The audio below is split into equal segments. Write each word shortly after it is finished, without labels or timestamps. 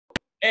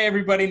Hey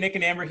everybody, Nick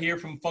and Amber here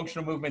from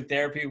Functional Movement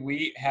Therapy.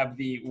 We have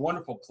the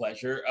wonderful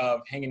pleasure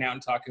of hanging out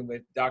and talking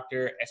with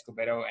Dr.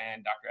 Escobedo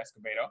and Dr.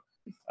 Escobedo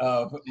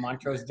of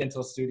Montrose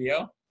Dental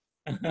Studio.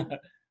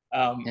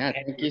 Yeah,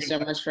 thank you so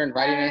much for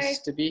inviting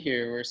us to be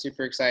here. We're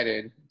super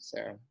excited,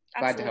 so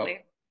glad to help.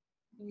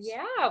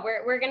 Yeah,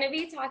 we're going to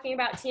be talking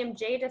about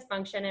TMJ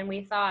dysfunction, and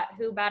we thought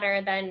who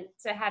better than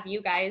to have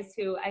you guys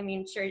who,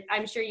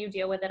 I'm sure you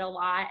deal with it a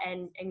lot,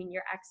 and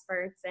you're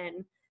experts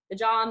in the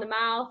jaw and the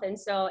mouth, and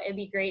so it'd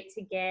be great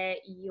to get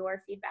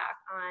your feedback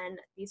on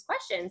these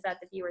questions that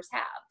the viewers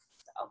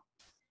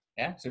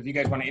have. So if you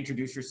guys want to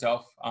introduce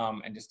yourself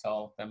and just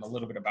tell them a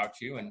little bit about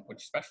you and what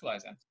you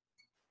specialize in.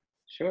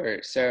 Sure.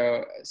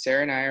 So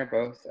Sarah and I are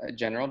both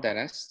general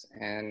dentists,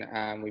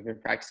 and we've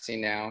been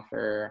practicing now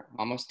for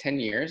almost 10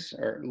 years,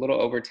 or a little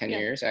over 10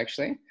 years,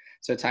 actually.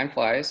 So time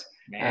flies.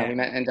 We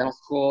met in dental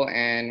school,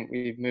 and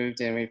we've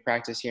moved and we've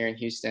practiced here in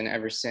Houston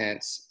ever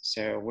since.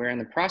 So we're in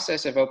the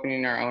process of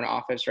opening our own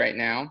office right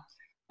now.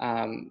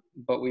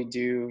 But we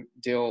do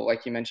deal,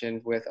 like you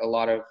mentioned, with a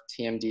lot of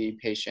TMD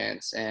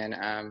patients, and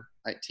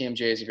like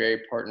TMJ is a very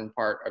important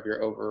part of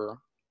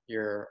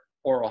your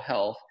oral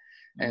health.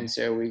 And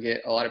so we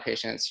get a lot of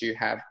patients who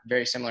have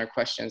very similar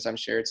questions, I'm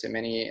sure, to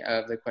many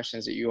of the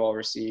questions that you all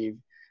receive.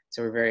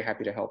 So we're very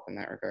happy to help in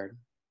that regard.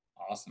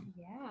 Awesome.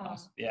 Yeah.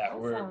 Awesome. Yeah,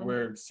 awesome.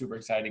 We're super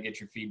excited to get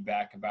your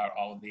feedback about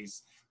all of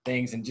these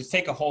things and just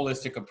take a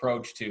holistic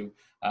approach to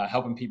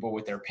helping people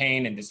with their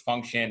pain and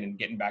dysfunction and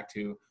getting back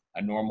to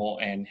a normal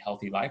and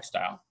healthy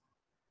lifestyle.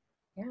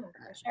 Yeah,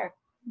 for sure.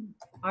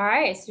 All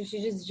right, so we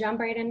should just jump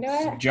right into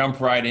it? Jump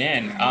right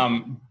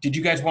in. Did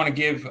you guys want to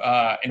give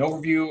an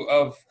overview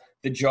of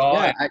the jaw?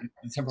 Yeah,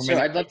 so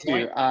I'd love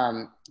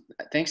to.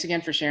 Thanks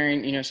again for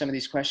sharing, some of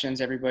these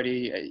questions,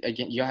 everybody.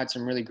 Again, you all had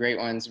some really great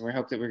ones, and we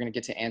hope that we're going to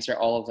get to answer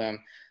all of them.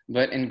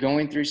 But in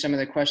going through some of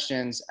the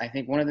questions, I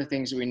think one of the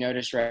things that we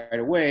noticed right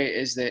away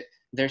is that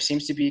there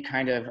seems to be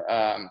kind of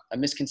a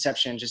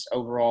misconception just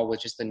overall with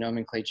just the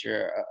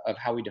nomenclature of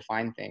how we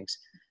define things.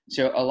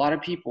 So a lot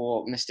of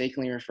people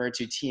mistakenly refer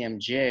to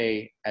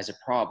TMJ as a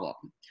problem,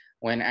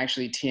 when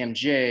actually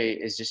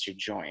TMJ is just your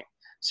joint.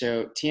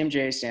 So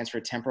TMJ stands for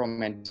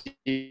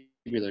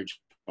temporalmandibular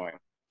joint.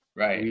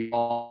 Right.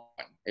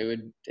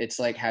 It's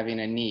like having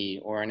a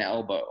knee or an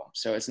elbow.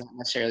 So it's not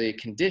necessarily a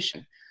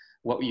condition.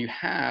 What you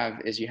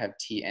have is you have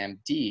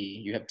TMD,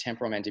 you have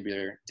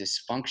temporalmandibular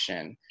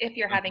dysfunction. If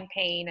you're having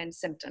pain and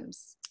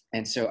symptoms.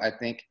 And so I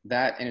think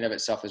that in and of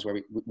itself is where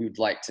we would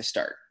like to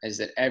start, is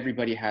that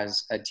everybody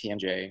has a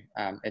TMJ.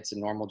 It's a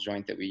normal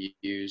joint that we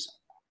use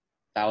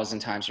 1,000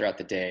 times throughout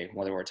the day,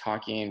 whether we're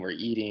talking, we're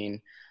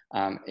eating.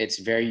 It's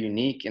very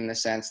unique in the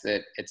sense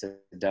that it's a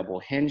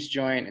double hinge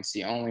joint. It's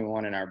the only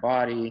one in our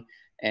body.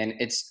 And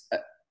it's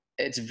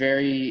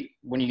very,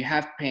 when you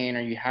have pain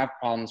or you have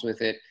problems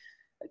with it,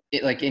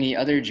 like any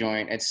other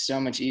joint, it's so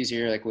much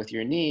easier, like with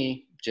your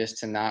knee, just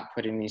to not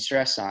put any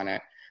stress on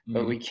it.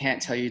 But we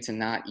can't tell you to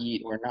not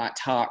eat or not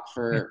talk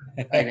for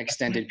an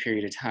extended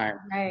period of time.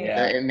 Right.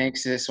 Yeah. It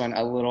makes this one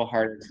a little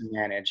harder to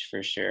manage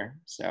for sure.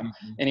 So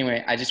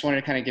anyway, I just wanted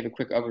to kind of give a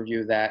quick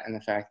overview of that, and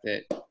the fact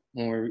that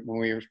when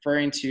we're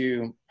referring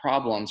to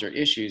problems or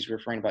issues, we're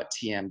referring about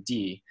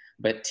TMD,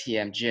 but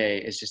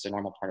TMJ is just a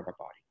normal part of our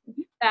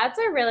body. That's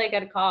a really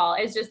good call,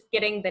 is just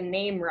getting the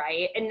name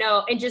right and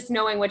just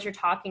knowing what you're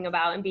talking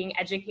about and being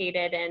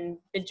educated in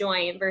the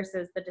joint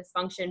versus the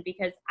dysfunction,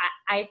 because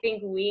I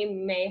think we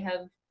may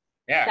have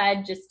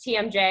said just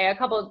TMJ a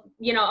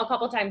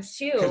couple times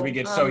too. Because we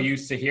get so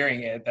used to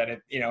hearing it that I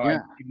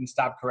even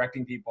stop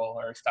correcting people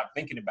or stop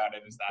thinking about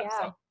it as that. Yeah.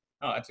 So,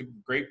 that's a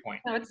great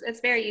point. No,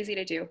 it's very easy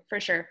to do, for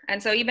sure.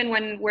 And so even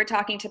when we're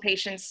talking to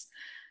patients,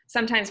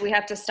 sometimes we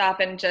have to stop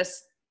and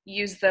just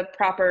use the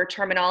proper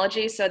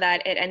terminology so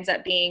that it ends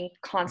up being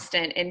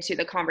constant into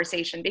the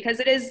conversation,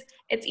 because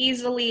it's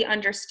easily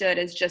understood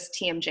as just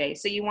TMJ.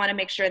 So you want to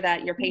make sure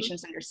that your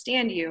patients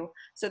understand you.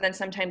 So then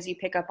sometimes you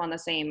pick up on the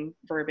same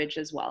verbiage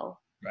as well.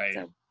 Right.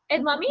 So.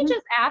 And let me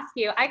just ask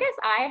you, I guess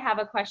I have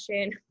a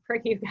question for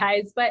you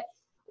guys, but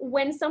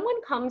when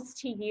someone comes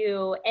to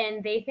you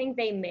and they think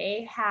they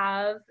may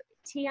have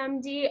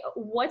TMD,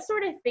 what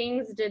sort of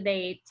things do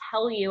they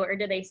tell you, or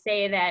do they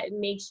say that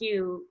makes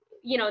you,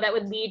 that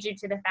would lead you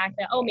to the fact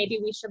that, oh, maybe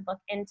we should look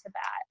into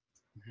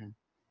that?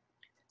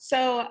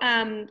 So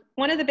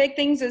one of the big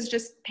things is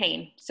just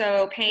pain.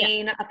 So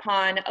pain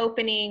upon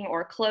opening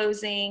or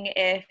closing,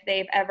 if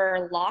they've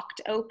ever locked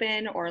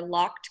open or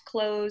locked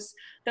close,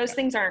 those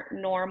things aren't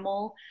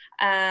normal.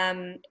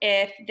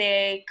 If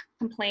they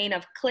complain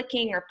of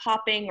clicking or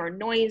popping or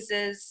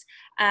noises,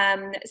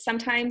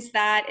 sometimes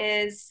that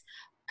is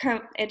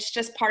it's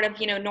just part of,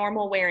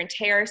 normal wear and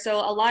tear. So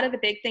a lot of the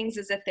big things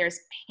is if there's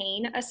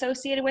pain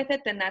associated with it,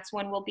 then that's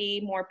when we'll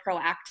be more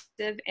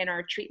proactive in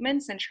our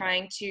treatments and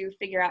trying to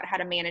figure out how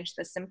to manage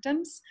the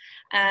symptoms.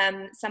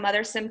 Some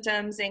other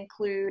symptoms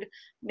include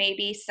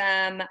maybe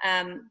some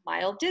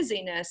mild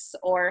dizziness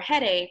or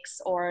headaches,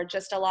 or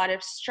just a lot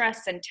of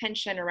stress and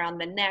tension around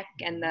the neck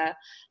and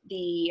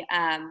the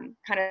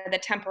kind of the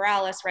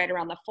temporalis right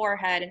around the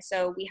forehead. And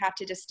so we have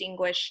to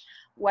distinguish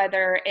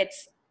whether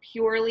it's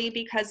purely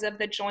because of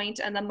the joint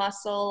and the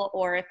muscle,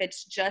 or if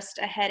it's just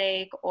a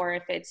headache, or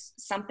if it's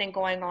something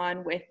going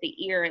on with the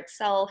ear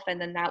itself, and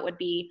then that would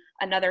be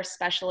another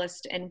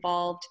specialist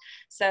involved.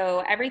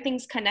 So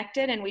everything's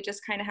connected, and we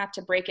just kind of have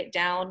to break it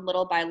down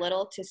little by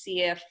little to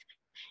see if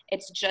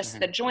it's just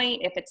the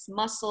joint, if it's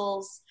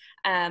muscles,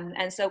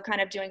 and so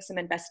kind of doing some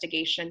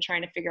investigation,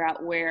 trying to figure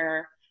out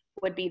where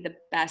would be the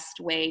best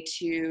way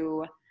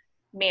to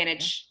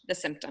manage the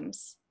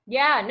symptoms.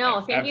 Yeah,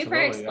 no, thank you for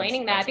Absolutely.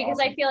 explaining That's that, because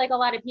awesome. I feel like a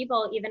lot of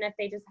people, even if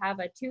they just have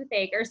a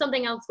toothache or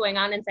something else going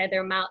on inside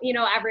their mouth, you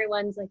know,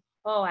 everyone's like,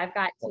 oh, I've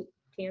got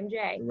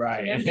TMJ,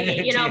 Right.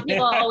 TMD. You know,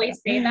 people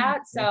always say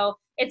that. So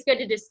it's good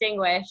to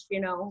distinguish, you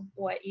know,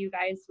 what you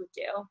guys would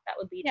do. That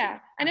would be. Yeah.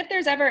 And if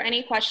there's ever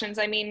any questions,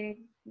 I mean,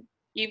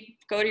 you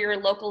go to your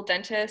local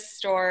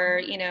dentist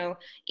or, you know,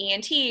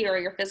 ENT or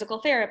your physical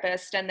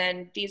therapist, and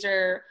then these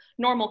are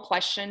normal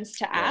questions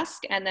to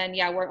ask. And then,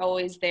 yeah, we're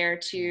always there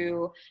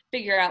to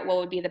figure out what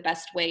would be the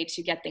best way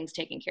to get things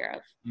taken care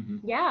of.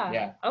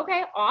 Yeah.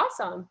 Okay.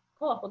 Awesome.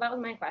 Cool. Well, that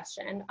was my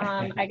question.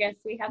 I guess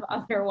we have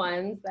other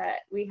ones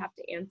that we have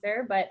to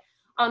answer, but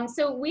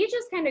so we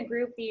just kind of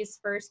grouped these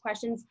first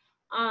questions.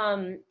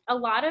 A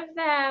lot of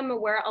them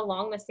were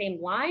along the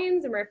same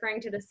lines and referring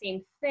to the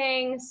same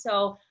thing.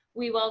 So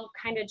we will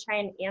kind of try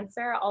and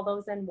answer all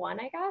those in one,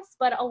 I guess,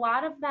 but a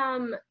lot of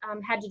them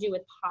had to do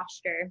with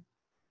posture.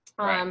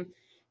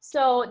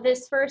 So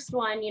this first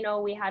one, you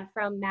know, we had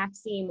from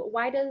Maxime: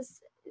 why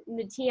does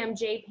the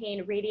TMJ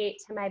pain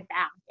radiate to my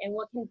back, and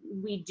what can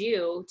we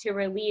do to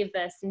relieve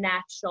this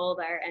neck,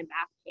 shoulder, and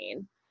back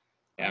pain?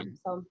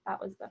 So that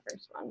was the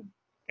first one.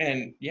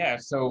 And yeah,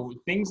 so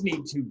things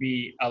need to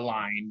be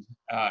aligned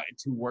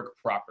to work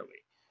properly.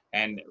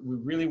 And we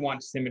really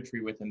want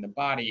symmetry within the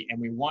body, and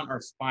we want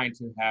our spine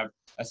to have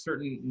a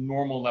certain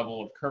normal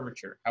level of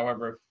curvature.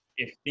 However,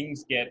 if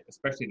things get,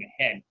 especially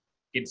the head,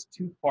 gets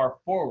too far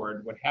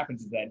forward, what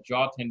happens is that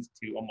jaw tends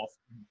to almost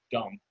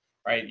dump,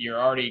 right? You're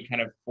already kind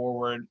of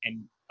forward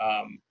and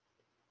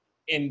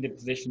in the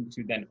position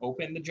to then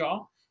open the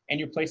jaw, and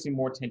you're placing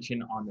more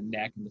tension on the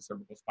neck and the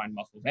cervical spine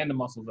muscles and the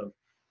muscles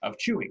of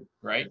chewing,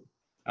 right?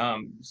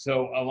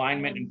 So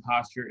alignment and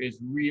posture is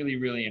really,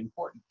 really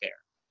important there.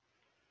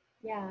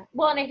 Yeah.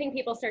 Well, and I think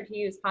people start to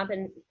use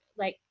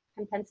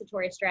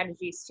compensatory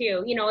strategies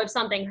too. You know, if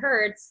something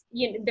hurts,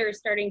 they're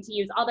starting to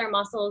use other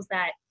muscles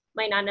that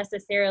might not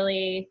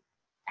necessarily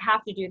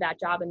have to do that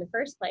job in the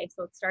first place.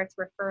 So it starts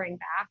referring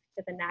back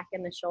to the neck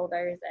and the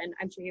shoulders. And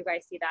I'm sure you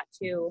guys see that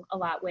too a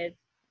lot with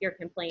your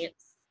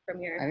complaints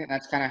from your. I think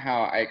that's kind of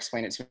how I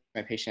explain it to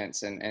my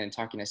patients, and in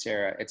talking to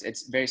Sarah,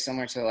 it's very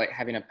similar to like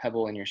having a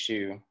pebble in your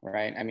shoe,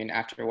 right? I mean,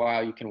 after a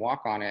while you can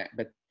walk on it,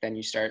 but then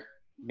you start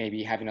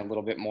maybe having a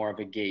little bit more of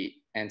a gait.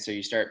 And so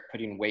you start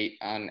putting weight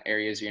on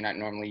areas you're not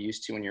normally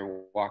used to when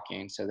you're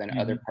walking. So then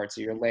other parts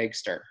of your legs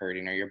start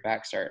hurting, or your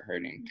back start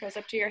hurting. It goes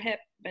up to your hip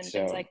and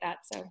things like that.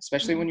 So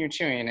especially when you're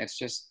chewing, it's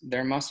just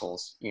their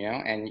muscles, you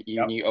know, and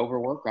you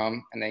overwork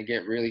them and they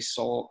get really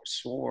sore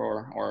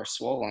or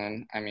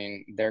swollen. I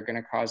mean, they're going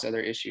to cause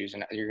other issues,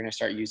 and you're going to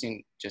start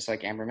using, just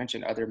like Amber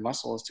mentioned, other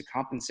muscles to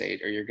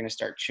compensate, or you're going to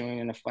start chewing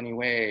in a funny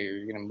way, or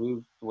you're going to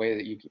move the way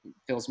that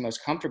feels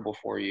most comfortable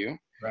for you.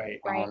 Right.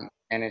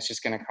 And it's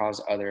just going to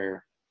cause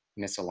other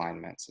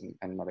misalignments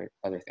and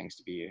other things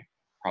to be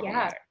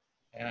problematic.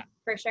 Yeah,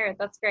 for sure.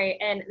 That's great.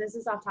 And this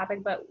is off topic,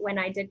 but when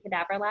I did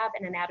cadaver lab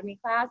in anatomy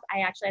class, I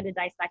actually had to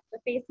dissect the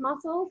face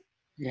muscles.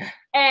 Yeah.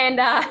 And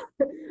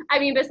I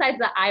mean, besides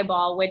the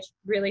eyeball, which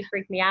really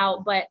freaked me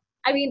out, but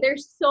I mean,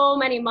 there's so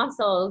many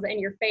muscles in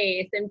your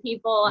face, and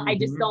people, I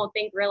just don't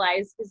think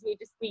realize, because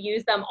we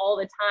use them all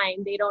the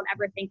time. They don't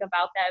ever think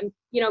about them,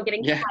 you know,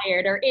 getting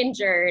tired or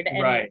injured.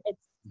 And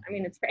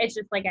it's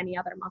just like any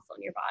other muscle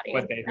in your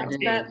body.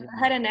 The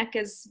head and neck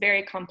is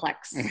very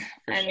complex.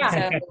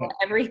 And so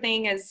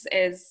everything is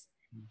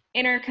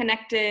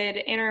interconnected,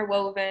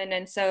 interwoven.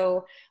 And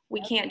so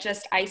we can't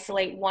just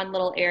isolate one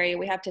little area.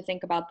 We have to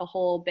think about the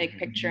whole big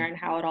picture and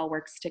how it all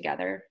works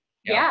together.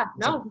 Yeah,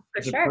 no,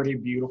 for sure. It's a pretty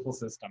beautiful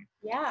system.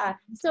 Yeah.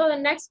 So the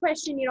next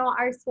question, you know,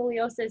 are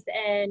scoliosis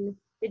and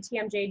the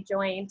TMJ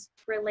joint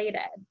related?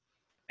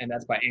 And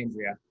that's by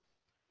Andrea.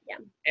 Yeah.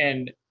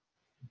 And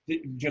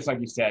just like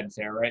you said,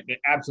 Sarah, right? It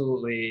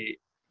absolutely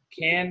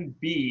can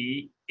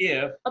be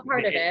if a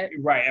part of it.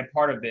 Right, a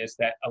part of this,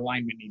 that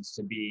alignment needs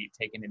to be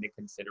taken into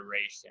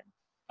consideration.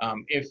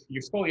 If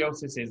your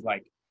scoliosis is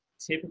like,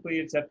 typically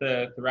it's at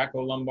the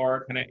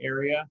thoracolumbar kind of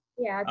area.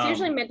 Yeah, it's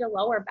usually mid to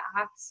lower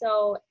back.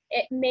 So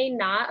it may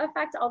not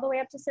affect all the way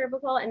up to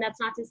cervical. And that's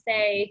not to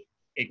say,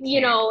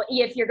 you know,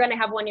 if you're going to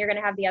have one, you're going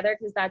to have the other,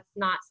 because that's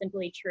not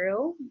simply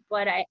true.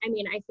 But I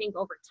mean, I think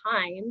over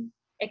time,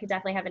 it could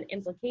definitely have an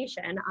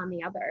implication on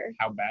the other.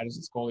 How bad is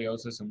the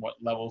scoliosis and what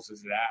levels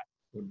is that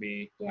would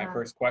be my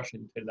first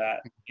question to that,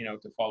 you know,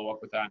 to follow up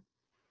with that.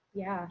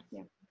 Yeah,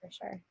 for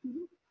sure.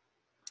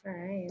 All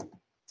right.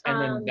 And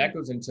then that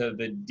goes into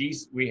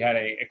we had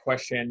a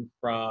question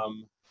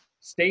from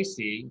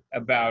Stacy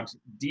about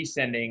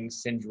descending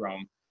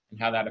syndrome and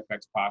how that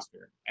affects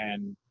posture.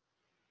 And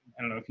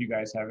I don't know if you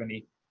guys have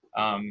any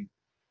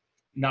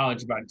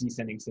knowledge about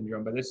descending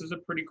syndrome, but this is a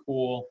pretty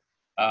cool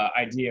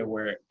idea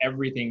where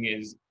everything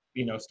is,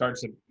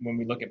 starts when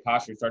we look at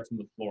posture, starts from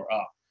the floor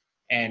up.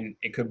 And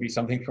it could be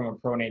something from a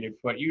pronated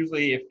foot.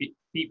 Usually if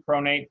feet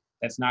pronate,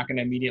 that's not going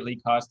to immediately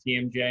cause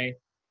TMD.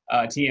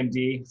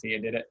 See, I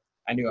did it.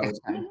 I knew I was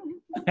going.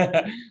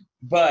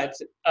 But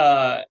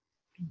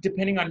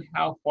depending on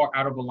how far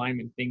out of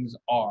alignment things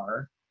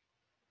are,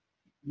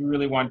 we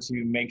really want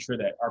to make sure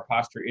that our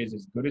posture is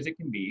as good as it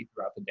can be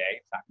throughout the day.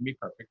 It's not going to be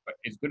perfect, but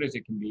as good as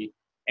it can be.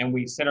 And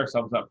we set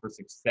ourselves up for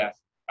success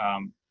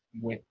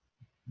with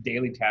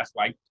daily tasks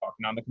like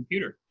talking on the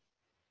computer.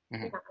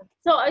 Yeah.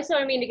 So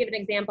I mean, to give an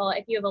example,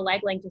 if you have a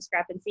leg length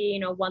discrepancy,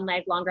 one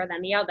leg longer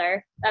than the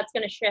other, that's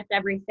going to shift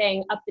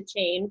everything up the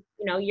chain.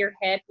 Your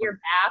hip, your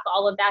back,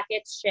 all of that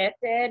gets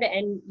shifted,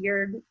 and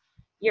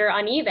you're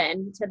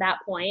uneven to that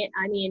point.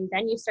 I mean,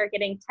 then you start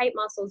getting tight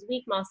muscles,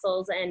 weak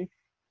muscles, and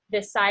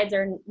the sides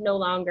are no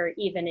longer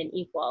even and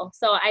equal.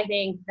 So I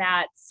think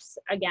that's,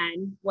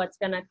 again, what's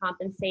going to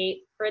compensate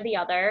for the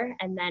other,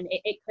 and then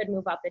it could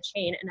move up the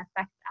chain and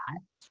affect that.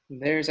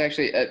 There's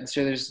actually,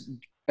 there's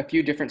a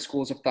few different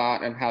schools of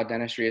thought of how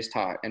dentistry is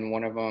taught. And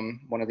one of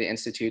the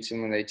institutes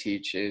and when they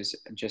teach is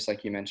just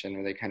like you mentioned,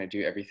 where they kind of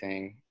do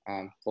everything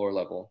floor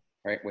level,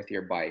 right, with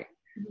your bite.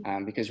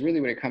 Because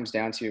really what it comes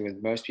down to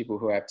with most people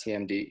who have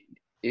TMD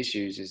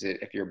issues is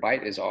that if your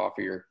bite is off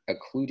or you're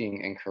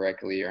occluding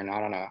incorrectly or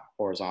not on a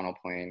horizontal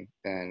plane,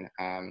 then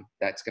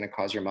that's going to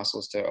cause your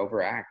muscles to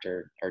overact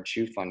or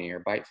chew funny or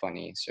bite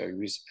funny. So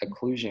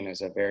occlusion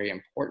is a very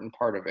important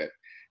part of it.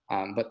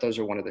 But those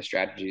are one of the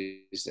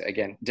strategies.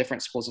 Again,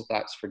 different schools of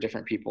thoughts for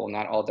different people.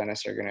 Not all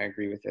dentists are going to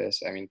agree with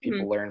this. I mean,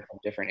 people learn from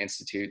different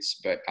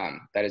institutes, but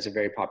that is a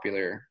very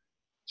popular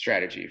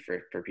strategy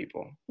for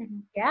people.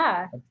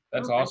 Yeah.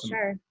 That's awesome.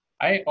 Sure.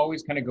 I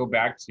always kind of go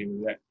back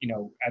to that,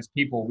 as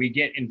people, we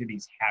get into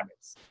these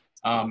habits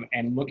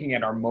and looking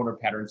at our motor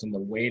patterns and the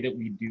way that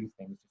we do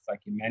things, just like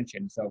you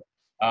mentioned. So,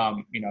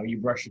 you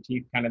brush your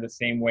teeth kind of the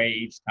same way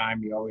each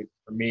time. You always,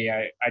 for me,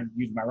 I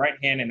use my right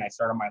hand and I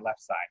start on my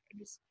left side.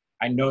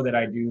 I know that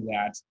I do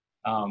that.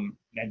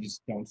 I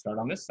just don't start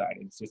on this side.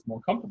 It's just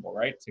more comfortable,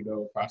 right, to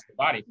go across the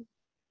body.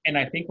 And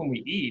I think when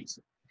we eat,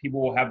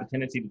 people will have the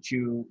tendency to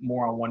chew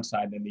more on one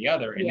side than the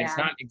other. And it's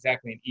not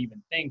exactly an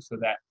even thing, so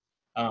that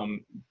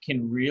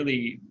can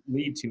really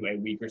lead to a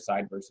weaker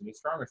side versus a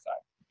stronger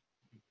side.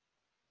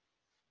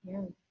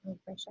 Yeah,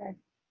 for sure.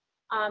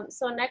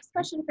 So next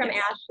question from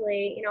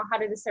Ashley, how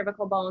do the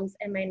cervical bones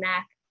in my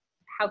neck,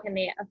 how can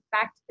they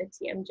affect the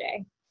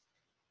TMJ?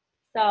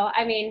 So,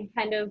 I mean,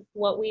 kind of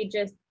what we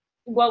just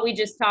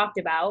talked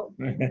about,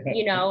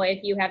 if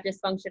you have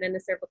dysfunction in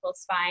the cervical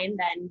spine,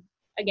 then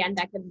again,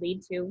 that could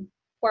lead to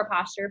poor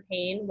posture,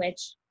 pain,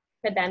 which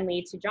could then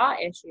lead to jaw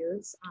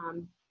issues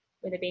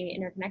with it being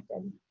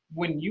interconnected.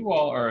 When you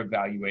all are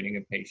evaluating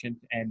a patient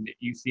and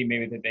you see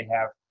maybe that they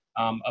have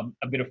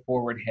a bit of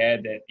forward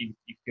head that you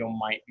feel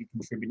might be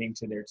contributing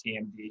to their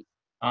TMD,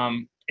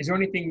 is there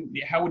anything,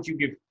 how would you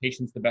give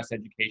patients the best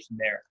education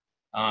there?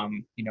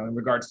 In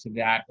regards to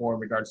that or in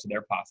regards to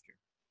their posture?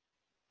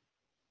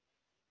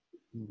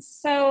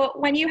 So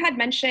when you had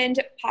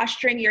mentioned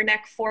posturing your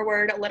neck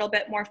forward, a little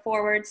bit more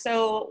forward.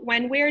 So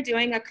when we're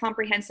doing a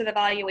comprehensive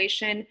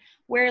evaluation,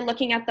 we're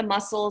looking at the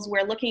muscles,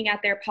 we're looking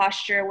at their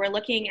posture, we're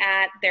looking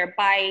at their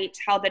bite,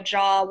 how the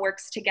jaw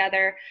works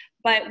together.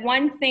 But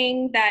one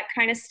thing that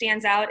kind of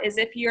stands out is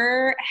if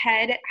your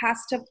head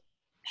has to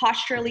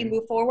posturally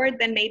move forward,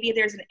 then maybe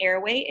there's an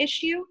airway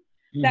issue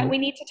that we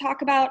need to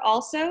talk about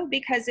also,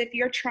 because if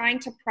you're trying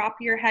to prop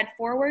your head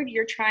forward,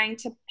 you're trying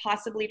to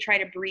possibly try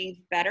to breathe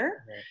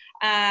better.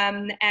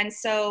 Right. And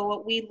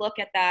so we look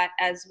at that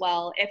as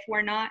well. If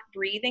we're not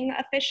breathing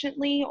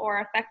efficiently or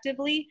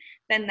effectively,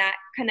 then that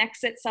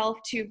connects itself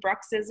to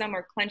bruxism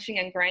or clenching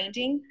and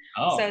grinding,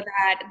 so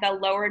that the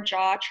lower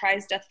jaw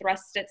tries to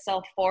thrust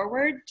itself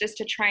forward just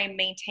to try and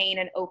maintain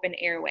an open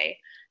airway.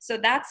 So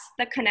that's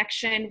the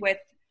connection with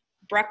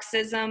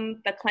bruxism,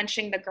 the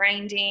clenching, the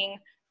grinding,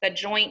 the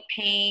joint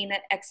pain,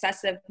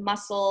 excessive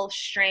muscle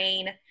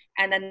strain,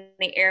 and then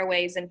the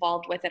airways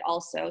involved with it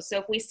also. So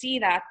if we see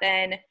that,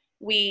 then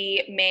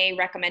we may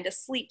recommend a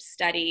sleep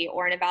study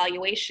or an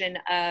evaluation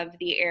of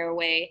the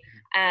airway,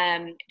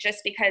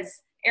 just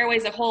because airway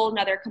is a whole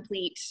nother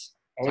complete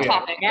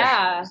topic.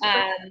 Yeah.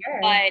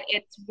 But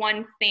it's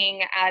one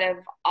thing out of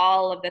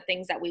all of the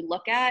things that we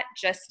look at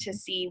just to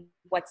see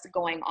what's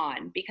going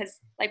on. Because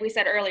like we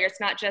said earlier, it's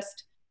not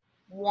just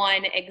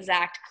one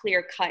exact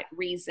clear-cut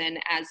reason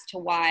as to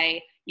why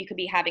you could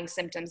be having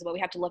symptoms, but we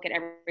have to look at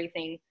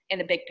everything in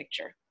the big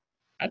picture.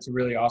 That's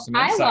really awesome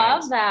insight. I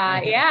love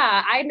that.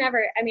 Yeah. I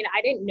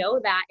didn't know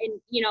that. And,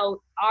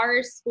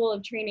 our school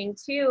of training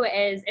too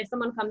is if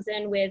someone comes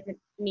in with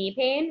knee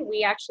pain,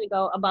 we actually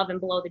go above and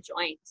below the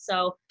joint.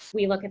 So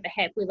we look at the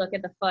hip, we look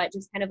at the foot,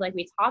 just kind of like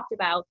we talked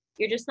about.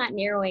 You're just not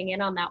narrowing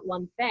in on that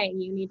one thing.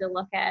 You need to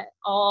look at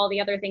all the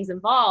other things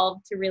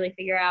involved to really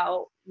figure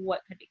out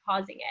what could be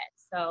causing it.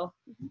 So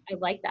I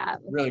like that.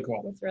 Really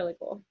cool. That's really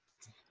cool.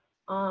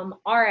 All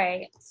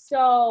right.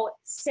 So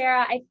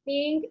Sarah, I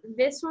think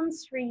this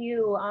one's for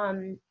you.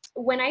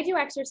 when I do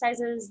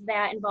exercises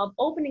that involve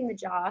opening the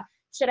jaw,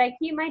 should I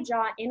keep my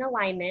jaw in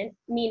alignment,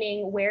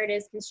 meaning where it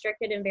is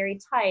constricted and very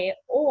tight,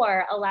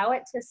 or allow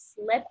it to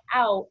slip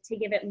out to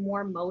give it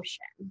more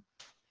motion?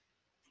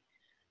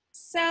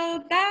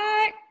 So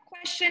that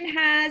question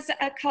has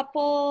a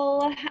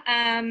couple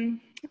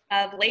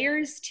of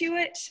layers to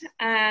it.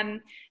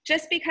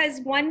 Just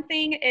because one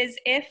thing is,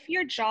 if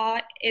your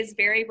jaw is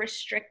very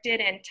restricted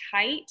and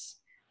tight,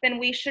 then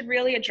we should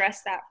really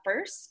address that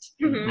first.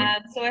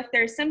 So if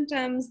there's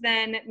symptoms,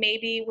 then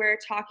maybe we're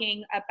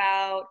talking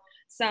about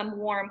some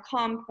warm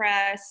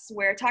compress.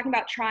 We're talking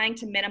about trying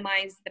to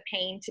minimize the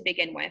pain to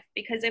begin with,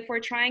 because if we're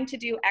trying to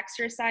do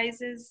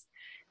exercises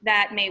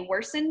that may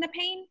worsen the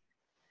pain,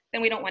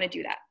 then we don't want to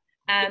do that.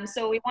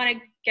 So we want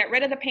to get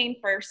rid of the pain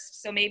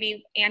first. So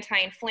maybe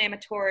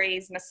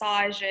anti-inflammatories,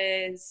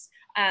 massages,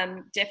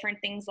 different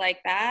things like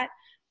that.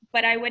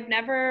 But I would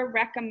never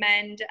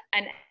recommend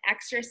an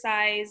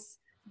exercise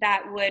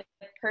that would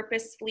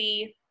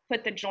purposefully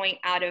put the joint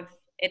out of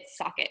its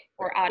socket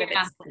or out of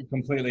its. I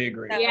completely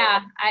agree. So,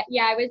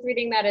 I was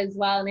reading that as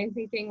well, and I'm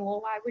thinking,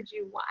 well, why would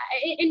you? Why?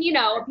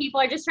 And people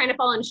are just trying to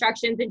follow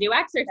instructions and do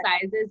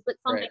exercises, but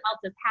something else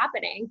is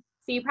happening.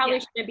 So you probably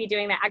shouldn't be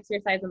doing that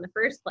exercise in the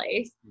first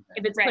place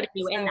if it's putting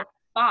you in that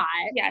spot.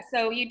 Yeah,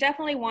 so you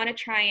definitely want to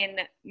try and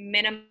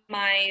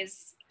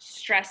minimize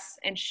stress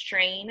and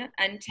strain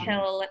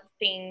until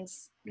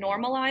things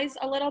normalize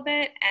a little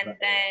bit, and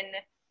then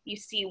you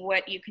see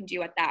what you can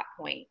do at that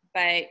point.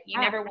 But you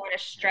never want to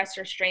stress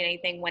or strain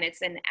anything when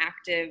it's an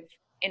active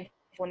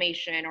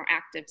inflammation or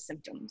active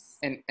symptoms.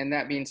 And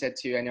that being said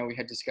too, I know we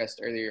had discussed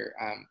earlier,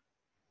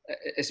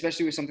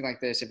 especially with something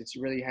like this, if it's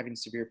really having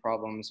severe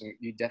problems,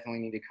 you definitely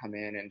need to come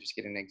in and just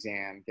get an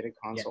exam, get a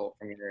consult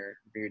from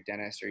your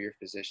dentist or your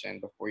physician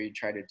before you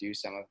try to do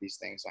some of these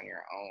things on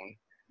your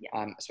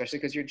own. Especially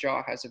because your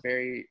jaw has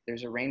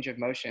there's a range of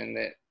motion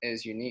that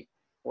is unique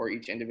for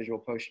each individual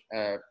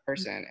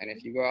person. And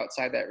if you go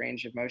outside that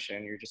range of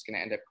motion, you're just going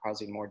to end up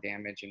causing more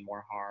damage and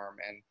more harm.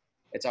 And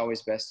it's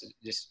always best to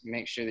just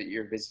make sure that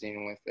you're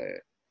visiting with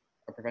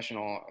a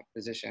professional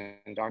physician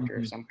and doctor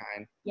of some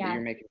kind, that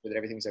you're making sure that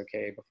everything's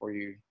okay before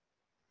you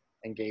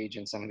engage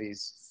in some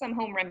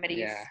home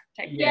remedies.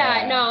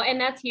 No, and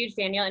that's huge,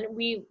 Daniel. And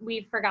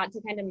we forgot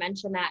to kind of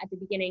mention that at the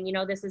beginning.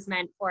 This is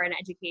meant for an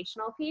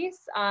educational piece,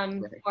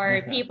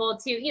 for people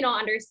to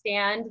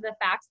understand the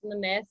facts and the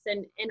myths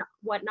and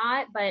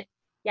whatnot. But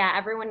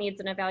everyone needs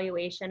an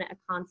evaluation, a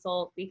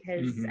consult,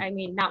 because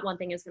not one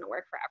thing is going to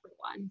work for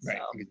everyone. So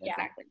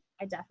exactly.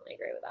 I definitely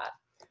agree with that.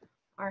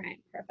 All right,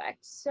 perfect.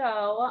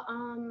 So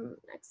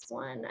next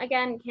one.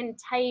 Again, can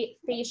tight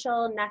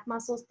facial neck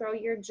muscles throw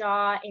your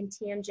jaw and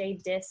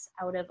TMJ discs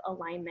out of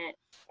alignment?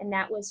 And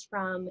that was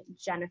from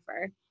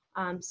Jennifer.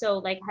 So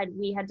like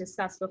we had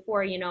discussed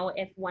before,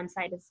 if one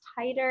side is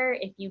tighter,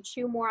 if you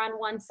chew more on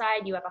one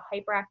side, you have a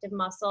hyperactive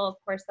muscle. Of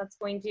course, that's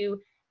going to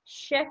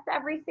shift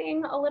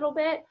everything a little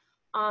bit.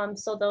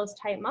 So those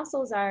tight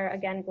muscles are,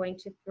 again, going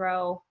to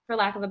throw, for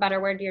lack of a better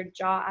word, your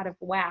jaw out of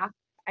whack,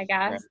 I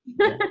guess.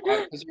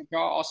 Because your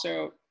jaw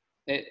also,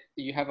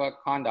 you have a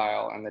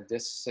condyle and the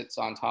disc sits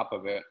on top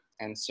of it.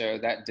 And so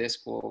that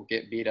disc will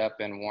get beat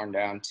up and worn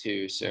down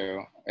too.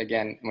 So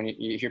again, when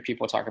you hear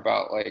people talk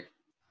about like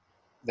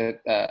their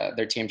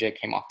TMJ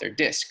came off their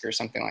disc or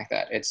something like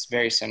that, it's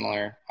very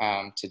similar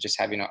to just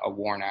having a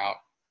worn out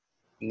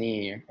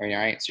knee,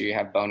 right? So you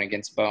have bone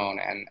against bone,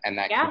 and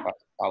that can cause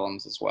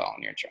problems as well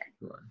in your joint.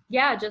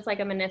 Yeah, just like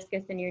a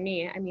meniscus in your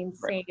knee. I mean,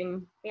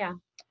 same,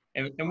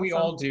 And we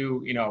all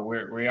do,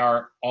 we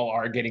all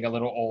are getting a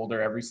little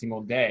older every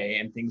single day,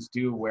 and things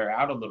do wear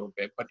out a little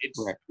bit, but it's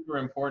super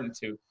important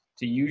to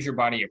use your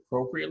body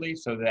appropriately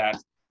so that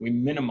we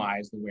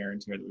minimize the wear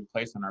and tear that we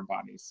place on our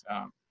bodies.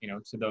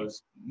 To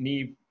those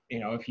knee,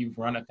 if you've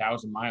run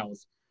 1,000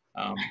 miles,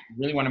 you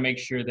really want to make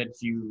sure that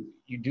you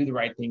do the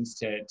right things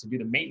to do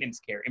the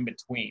maintenance care in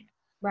between.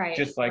 Right.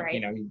 Just like,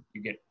 you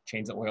get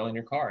change the oil in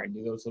your car and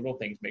do those little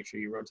things, make sure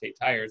you rotate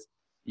tires.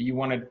 You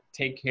want to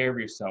take care of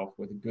yourself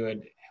with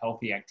good,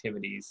 healthy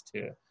activities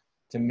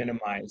to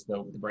minimize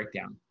the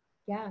breakdown.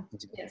 Yeah.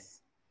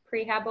 Yes.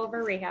 Prehab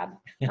over rehab.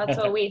 That's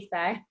what we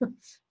say.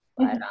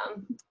 But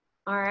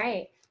all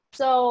right.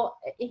 So,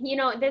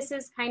 this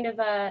is kind of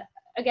a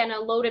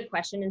loaded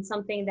question and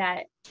something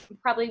that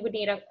probably would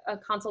need a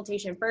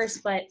consultation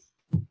first. But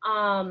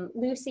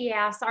Lucy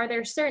asks, are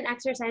there certain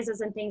exercises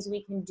and things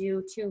we can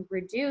do to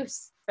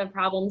reduce the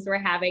problems we're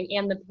having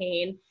and the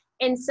pain?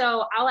 And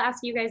so I'll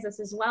ask you guys this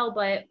as well,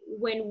 but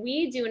when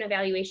we do an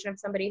evaluation of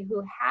somebody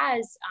who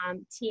has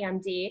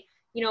TMD,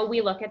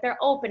 we look at their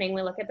opening,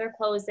 we look at their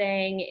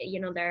closing,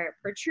 their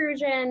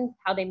protrusion,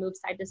 how they move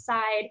side to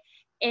side.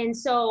 And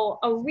so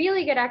a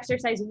really good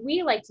exercise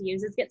we like to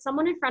use is get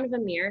someone in front of a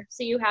mirror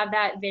so you have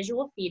that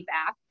visual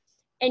feedback.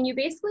 And you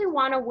basically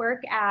want to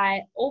work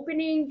at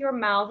opening your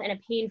mouth in a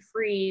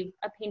pain-free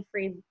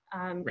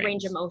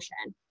range of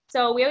motion.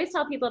 So we always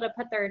tell people to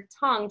put their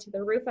tongue to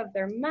the roof of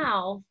their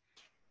mouth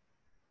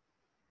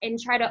and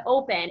try to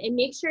open and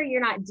make sure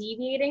you're not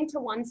deviating to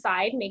one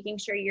side, making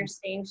sure you're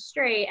staying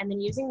straight, and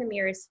then using the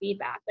mirror as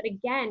feedback. But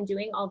again,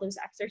 doing all those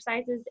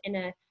exercises in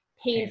a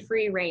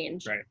pain-free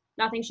range. Right.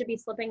 Nothing should be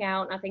slipping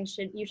out. You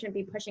shouldn't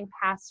be pushing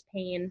past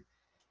pain.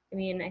 I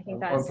mean, I think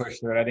that's, or push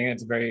through it. I think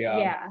it's very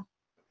yeah.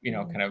 you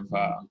know, kind of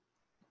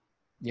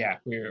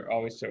we're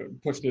always so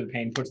push through the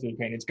pain.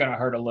 It's gonna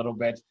hurt a little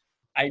bit.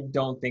 I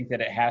don't think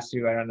that it has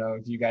to. I don't know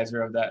if you guys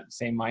are of that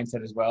same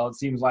mindset as well. It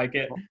seems like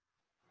it.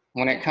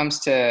 When it comes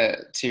to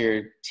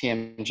your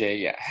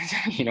TMJ, yeah,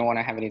 you don't want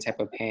to have any type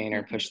of pain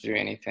or push through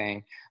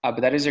anything. But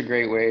that is a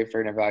great way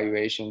for an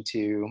evaluation to,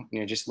 you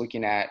know, just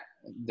looking at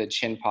the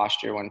chin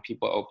posture when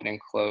people open and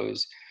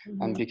close.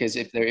 Because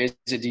if there is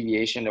a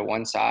deviation to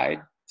one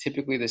side,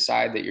 typically the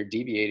side that you're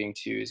deviating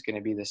to is going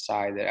to be the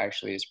side that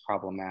actually is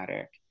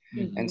problematic.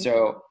 And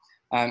so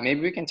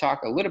maybe we can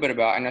talk a little bit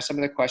about, I know some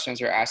of the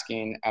questions are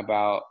asking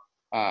about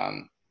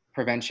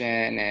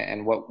prevention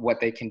and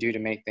what they can do to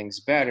make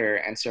things better.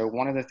 And so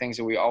one of the things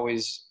that we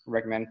always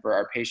recommend for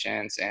our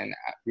patients, and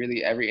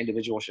really every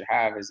individual should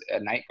have, is a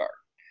night guard.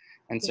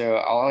 And so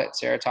I'll let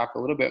Sarah talk a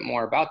little bit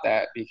more about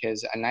that,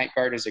 because a night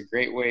guard is a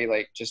great way,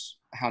 like just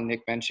how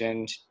Nick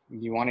mentioned,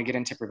 you want to get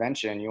into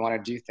prevention. You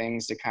want to do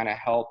things to kind of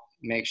help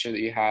make sure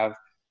that you have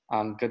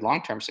good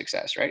long-term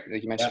success, right?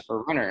 Like you mentioned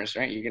for runners,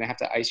 right? You're going to have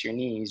to ice your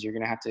knees. You're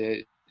going to have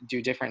to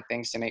do different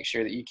things to make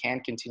sure that you can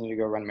continue to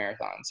go run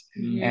marathons.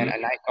 And a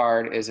night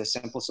guard is a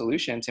simple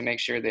solution to make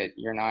sure that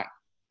you're not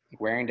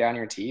wearing down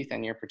your teeth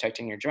and you're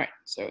protecting your joint.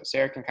 So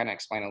Sarah can kind of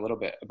explain a little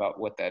bit about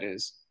what that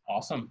is.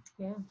 Awesome.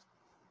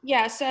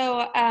 Yeah,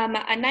 so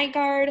a night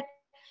guard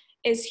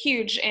is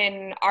huge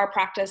in our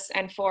practice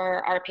and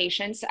for our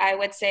patients. I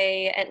would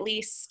say at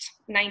least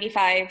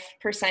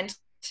 95%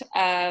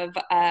 of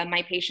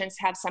my patients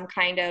have some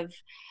kind of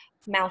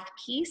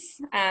mouthpiece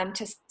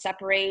to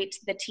separate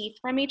the teeth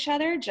from each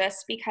other,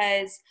 just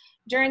because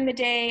during the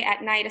day,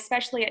 at night,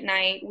 especially at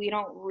night, we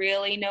don't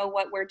really know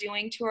what we're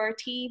doing to our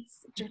teeth,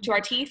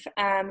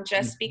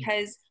 just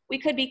because we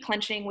could be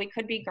clenching, we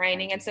could be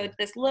grinding. And so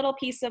this little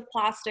piece of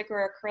plastic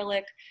or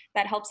acrylic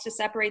that helps to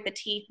separate the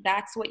teeth,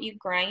 that's what you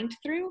grind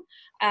through,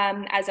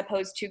 as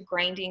opposed to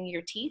grinding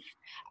your teeth.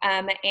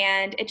 And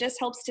it just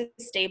helps to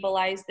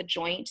stabilize the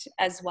joint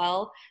as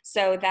well,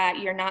 so that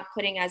you're not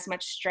putting as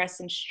much stress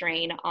and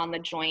strain on the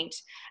joint.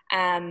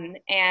 And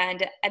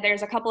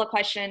there's a couple of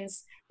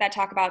questions that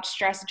talk about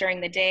stress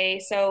during the day.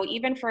 So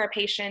even for our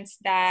patients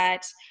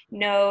that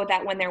know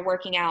that when they're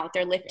working out,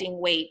 they're lifting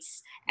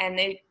weights and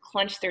they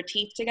clench their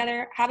teeth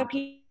together, have a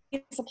piece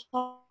of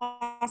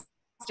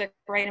plastic,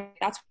 right?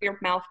 That's where your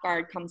mouth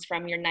guard comes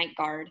from, your night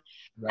guard.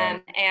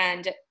 Right.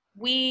 And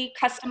we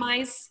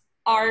customize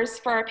ours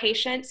for our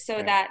patients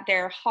so that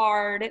they're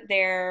hard,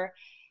 they're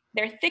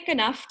thick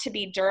enough to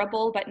be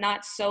durable, but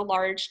not so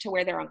large to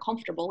where they're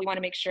uncomfortable. We want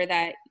to make sure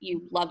that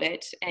you love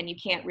it and you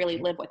can't really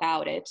live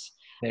without it.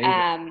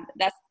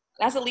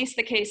 That's at least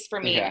the case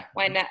for me.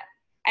 When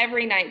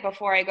every night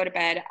before I go to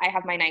bed, I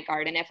have my night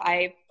guard. And if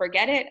I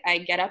forget it, I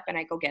get up and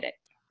I go get it,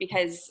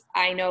 because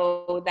I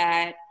know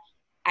that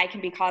I can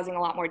be causing a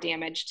lot more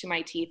damage to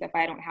my teeth if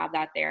I don't have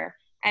that there.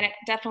 And it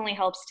definitely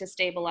helps to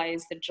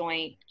stabilize the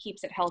joint,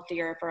 keeps it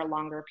healthier for a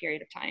longer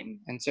period of time.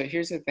 And so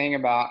here's the thing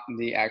about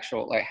the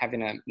actual, like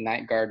having a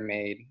night guard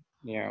made,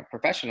 you know,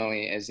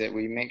 professionally, is that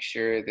we make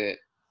sure that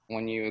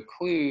when you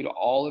occlude,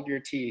 all of your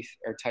teeth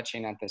are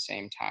touching at the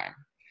same time.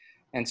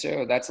 And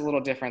so that's a little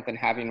different than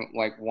having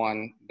like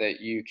one that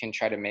you can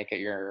try to make at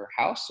your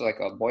house, so like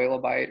a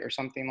boil-a-bite or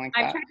something like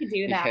that. I've tried to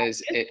do that.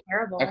 Because it's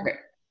terrible. Okay.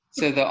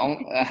 So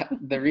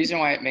the reason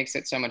why it makes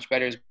it so much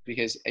better is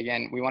because,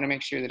 again, we want to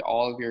make sure that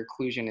all of your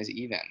occlusion is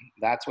even.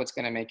 That's what's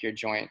going to make your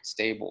joint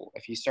stable.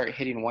 If you start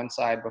hitting one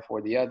side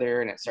before the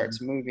other and it starts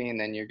moving,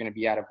 then you're going to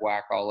be out of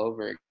whack all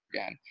over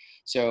again.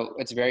 So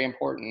it's very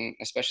important,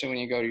 especially when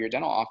you go to your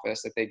dental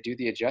office, that they do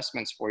the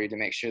adjustments for you to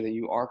make sure that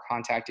you are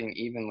contacting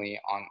evenly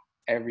on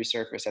every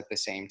surface at the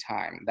same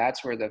time.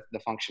 That's where the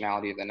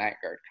functionality of the night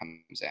guard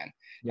comes in.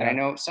 And I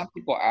know some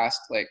people ask,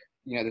 like,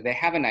 you know, that they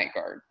have a night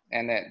guard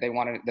and that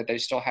that they're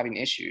still having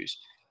issues.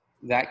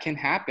 That can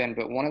happen.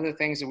 But one of the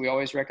things that we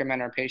always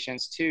recommend our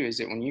patients too is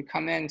that when you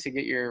come in to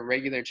get your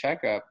regular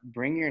checkup,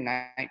 bring your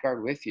night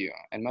guard with you.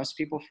 And most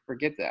people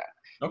forget that.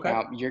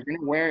 Now, you're going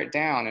to wear it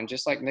down. And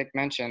just like Nick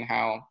mentioned,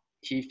 how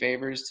he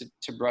favors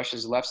to brush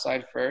his left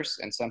side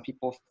first, and some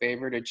people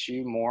favor to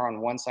chew more on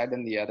one side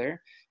than the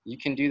other. You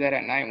can do that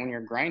at night when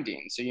you're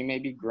grinding. So you may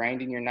be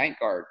grinding your night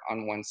guard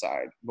on one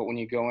side, but when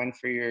you go in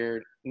for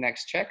your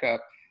next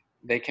checkup,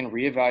 they can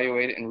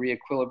reevaluate and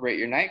reequilibrate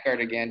your night guard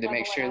again to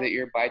make sure that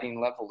you're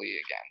biting levelly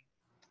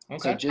again.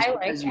 Okay. So just I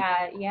because like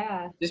that.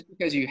 Yeah. Just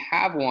because you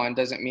have one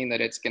doesn't mean that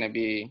it's going to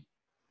be,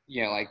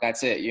 you know, like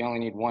that's it. You only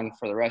need one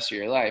for the rest of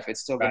your life.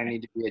 It's still going to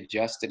need to be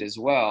adjusted as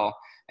well.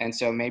 And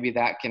so maybe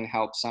that can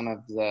help some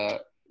of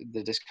the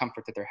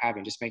discomfort that they're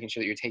having, just making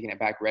sure that you're taking it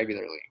back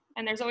regularly.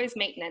 And there's always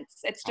maintenance.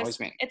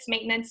 It's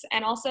maintenance.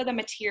 And also the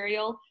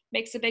material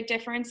makes a big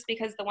difference,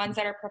 because the ones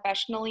that are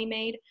professionally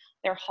made,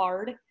 they're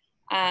hard.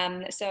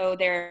 So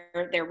they're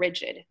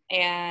rigid,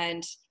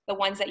 and the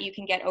ones that you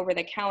can get over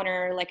the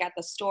counter, like at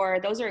the store,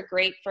 those are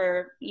great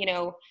for,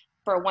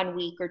 for 1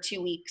 week or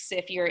 2 weeks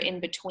if you're in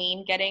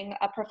between getting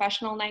a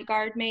professional night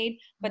guard made,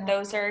 but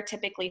those are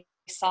typically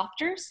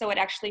softer, so it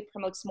actually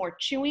promotes more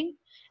chewing,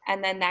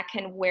 and then that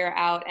can wear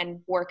out and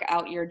work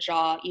out your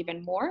jaw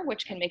even more,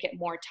 which can make it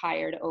more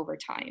tired over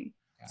time.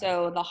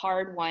 So the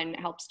hard one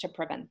helps to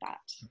prevent that.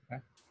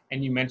 Okay.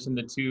 And you mentioned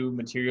the two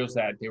materials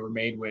that they were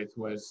made with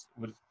was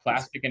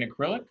plastic and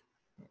acrylic?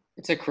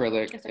 It's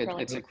acrylic. It's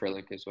acrylic. It's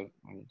acrylic is what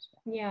I mean.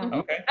 Yeah.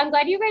 Okay. I'm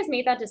glad you guys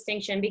made that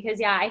distinction because,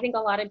 yeah, I think a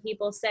lot of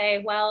people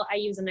say, well, I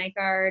use a night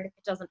guard.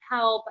 It doesn't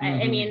help.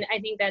 I mean, I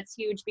think that's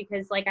huge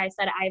because, like I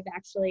said, I've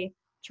actually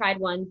tried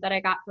one that I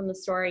got from the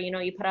store.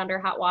 You put under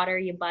hot water,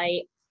 you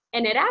bite,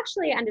 and it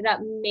actually ended up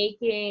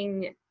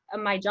making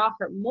my jaw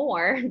hurt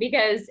more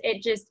because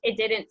it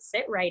didn't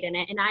sit right in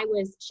it. And I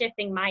was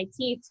shifting my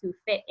teeth to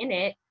fit in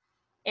it.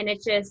 And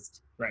it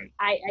just, right.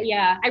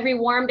 I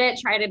rewarmed it,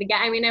 tried it again.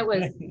 I mean, it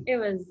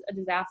was a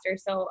disaster.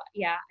 So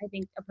yeah, I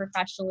think a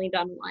professionally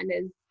done one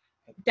is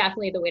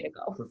definitely the way to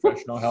go.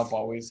 Professional help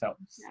always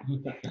helps.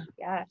 Yeah.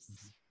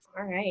 Yes.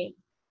 All right.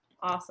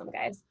 Awesome,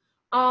 guys.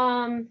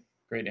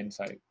 Great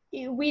insight.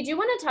 We do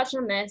want to touch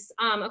on this.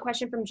 A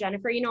question from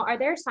Jennifer, are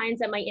there signs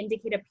that might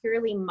indicate a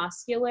purely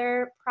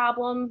muscular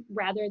problem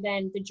rather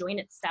than the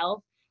joint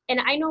itself? And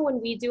I know when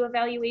we do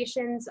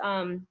evaluations,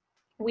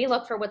 we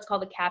look for what's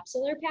called a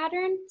capsular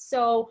pattern.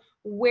 So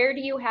where do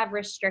you have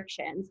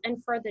restrictions?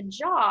 And for the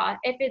jaw,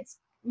 if it's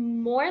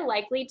more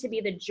likely to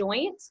be the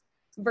joint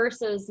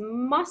versus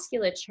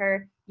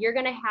musculature, you're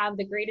going to have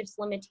the greatest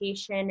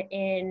limitation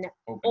in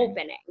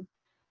opening.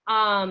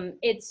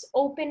 It's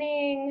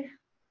opening,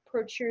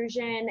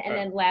 protrusion, and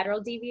then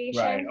lateral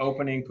deviation. Right,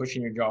 opening,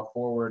 pushing your jaw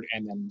forward,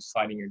 and then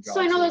sliding your jaw.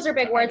 So I know those are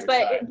big words,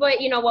 but side.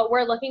 What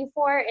we're looking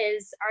for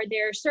is, are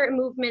there certain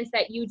movements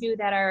that you do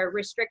that are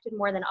restricted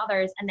more than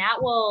others? And that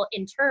will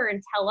in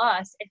turn tell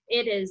us if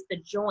it is the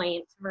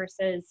joint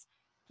versus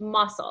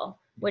muscle,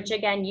 which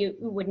again, you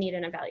would need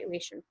an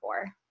evaluation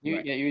for. Yeah,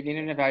 you would need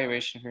an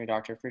evaluation from your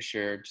doctor for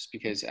sure, just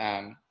because,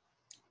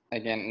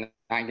 again,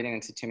 not getting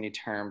into too many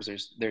terms,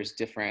 there's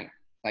different,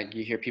 like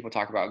you hear people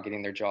talk about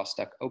getting their jaw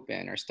stuck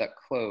open or stuck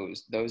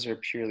closed. Those are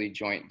purely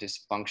joint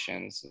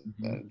dysfunctions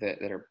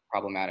that are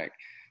problematic.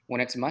 When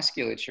it's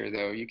musculature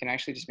though, you can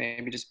actually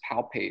maybe just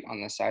palpate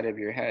on the side of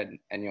your head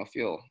and you'll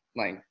feel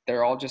like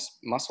they're all just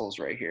muscles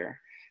right here.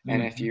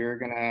 And if you're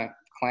gonna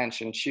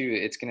clench and chew,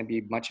 it's gonna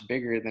be much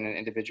bigger than an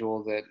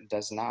individual that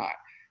does not.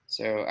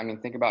 So, I mean,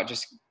 think about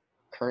just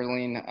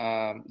curling,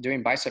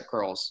 doing bicep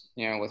curls,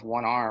 with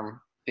one arm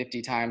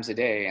 50 times a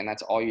day, and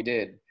that's all you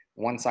did.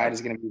 One side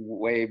is going to be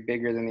way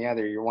bigger than the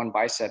other. Your one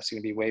bicep's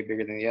going to be way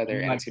bigger than the other.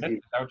 And it's going to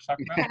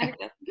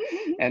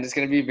be, and it's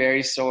going to be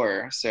very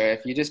sore. So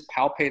if you just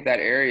palpate that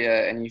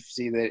area and you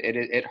see that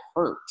it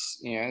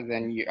hurts,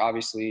 then you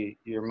obviously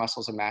your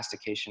muscles of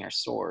mastication are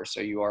sore.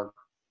 So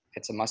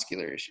it's a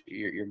muscular issue.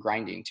 You're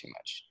grinding too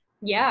much.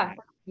 Yeah.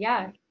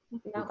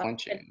 You're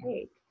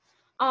clenching.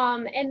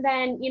 And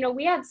then,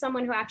 we had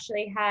someone who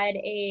actually had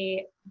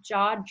a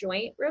jaw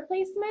joint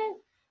replacement.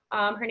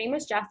 Her name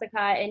was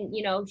Jessica, and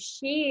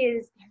she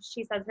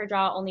says her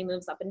jaw only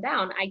moves up and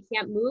down. I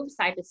can't move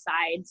side to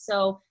side.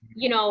 So,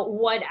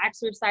 what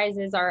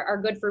exercises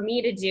are good for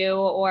me to do,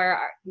 or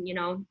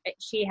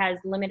she has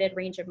limited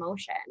range of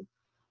motion.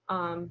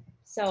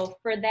 So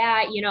for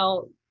that,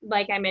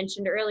 like I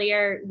mentioned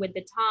earlier with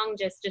the tongue,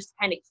 just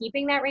kind of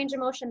keeping that range of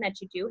motion that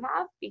you do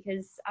have,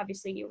 because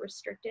obviously you're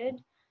restricted.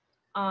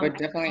 But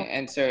definitely,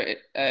 and so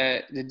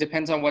it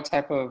depends on what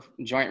type of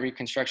joint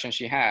reconstruction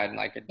she had.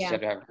 Like, did she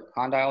have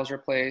condyles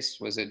replaced?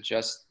 Was it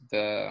just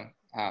the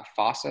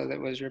fossa that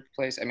was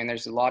replaced? I mean,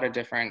 there's a lot of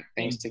different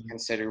things to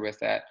consider with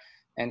that.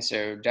 And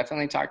so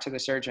definitely talk to the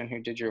surgeon who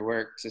did your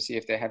work to see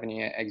if they have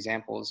any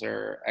examples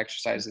or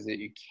exercises that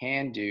you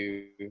can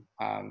do,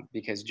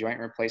 because joint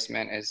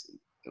replacement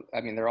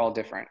they're all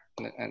different.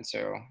 And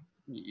so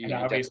you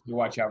obviously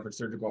watch out for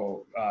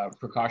surgical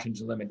precautions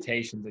and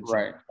limitations that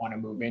you want to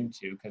move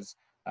into, because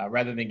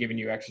rather than giving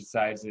you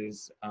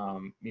exercises,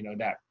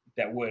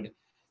 that would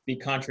be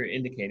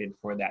contraindicated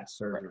for that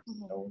surgery.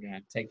 So we're going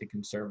to take the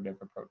conservative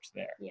approach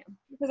there. Yeah,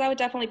 because that would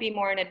definitely be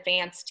more an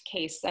advanced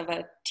case of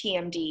a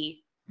TMD.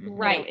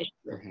 Right.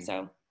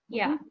 So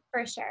yeah,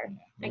 for sure.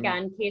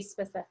 Again, case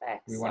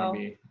specific. We want to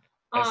be.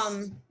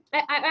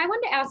 I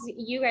wanted to ask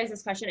you guys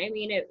this question. I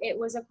mean, it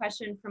was a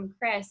question from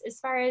Chris. As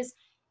far as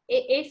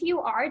if you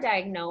are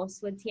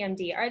diagnosed with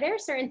TMD, are there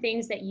certain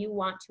things that you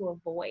want to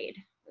avoid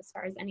as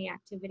far as any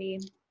activity?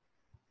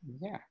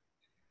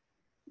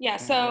 Yeah.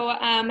 So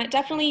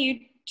definitely you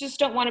just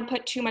don't want to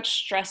put too much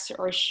stress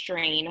or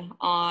strain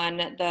on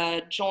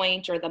the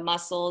joint or the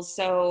muscles.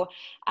 So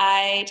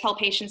I tell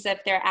patients if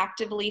they're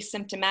actively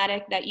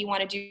symptomatic that you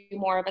want to do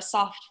more of a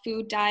soft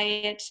food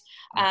diet,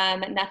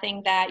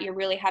 nothing that you're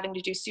really having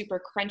to do super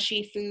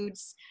crunchy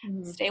foods.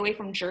 Stay away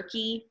from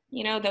jerky.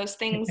 Those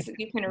things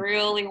you can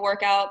really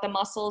work out the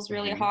muscles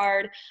really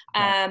hard.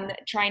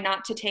 Try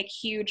not to take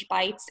huge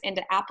bites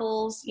into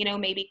apples,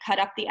 maybe cut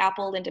up the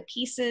apple into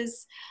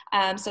pieces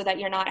so that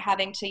you're not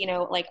having to,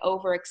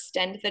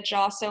 overextend the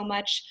jaw so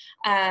much,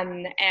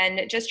 and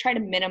just try to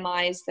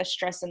minimize the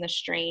stress and the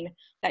strain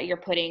that you're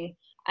putting.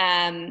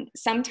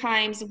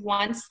 Sometimes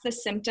once the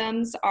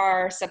symptoms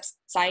are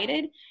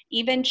subsided,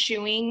 even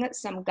chewing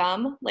some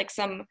gum, like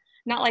some,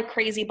 not like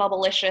crazy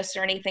Bubblicious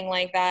or anything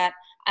like that,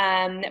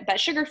 but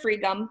sugar-free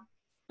gum,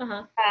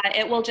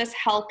 it will just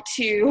help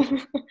to,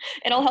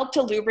 it'll help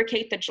to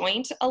lubricate the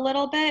joint a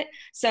little bit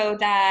so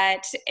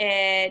that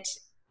it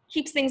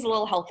keeps things a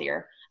little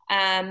healthier.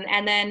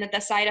 And then the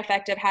side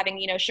effect of having,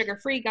 you know,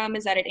 sugar-free gum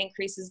is that it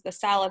increases the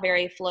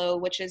salivary flow,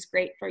 which is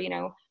great for, you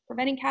know,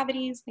 preventing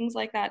cavities, things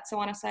like that. So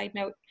on a side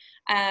note,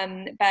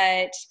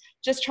 but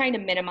just trying to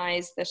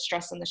minimize the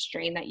stress and the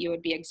strain that you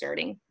would be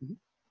exerting.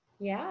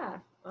 Yeah.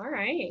 All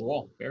right.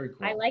 Cool. Very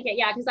cool. I like it.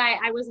 Yeah. Cause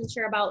I wasn't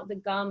sure about the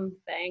gum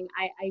thing.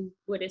 I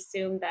would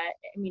assume that,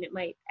 I mean, it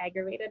might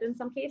aggravate it in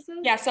some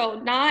cases. Yeah.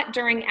 So not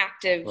during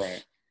active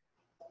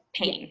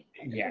pain.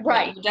 Yeah.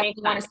 Right. You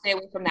definitely want to stay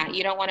away from that.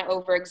 You don't want to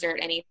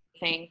overexert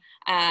anything.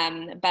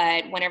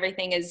 But when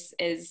everything is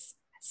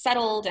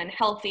settled and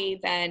healthy,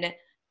 then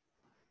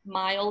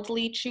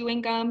mildly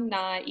chewing gum,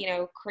 not, you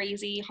know,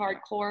 crazy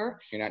hardcore.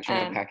 You're not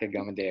trying to pack a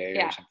gum a day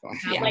or something like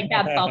that. Not like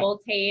that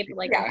bubble tape,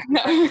 like Go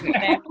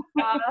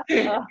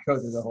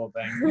through the whole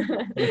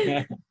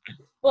thing.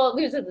 well, it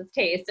loses its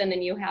taste and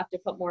then you have to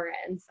put more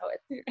in, so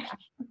it's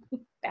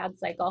bad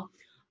cycle.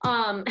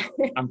 I'm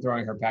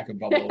throwing her pack of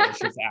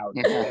Bubblicious out.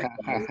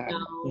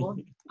 No.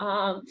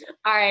 All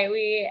right,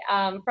 we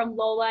from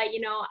Lola,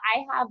 you know,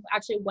 I have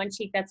actually one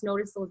cheek that's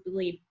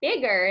noticeably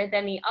bigger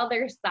than the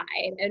other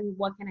side, and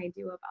what can I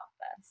do about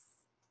this?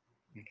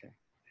 Okay.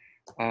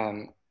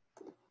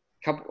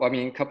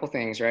 Couple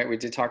things, right? We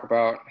did talk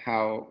about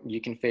how you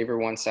can favor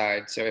one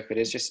side. So if it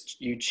is just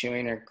you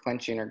chewing or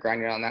clenching or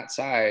grinding on that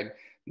side,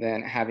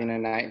 then having a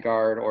night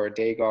guard or a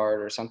day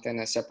guard or something,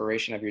 a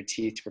separation of your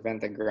teeth to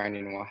prevent the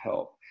grinding will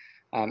help.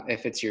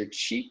 If it's your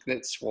cheek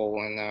that's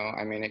swollen, though,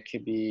 I mean, it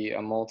could be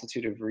a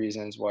multitude of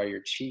reasons why your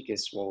cheek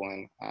is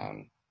swollen.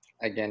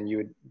 Again, you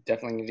would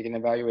definitely need to get an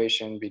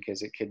evaluation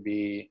because it could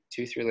be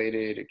tooth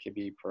related, it could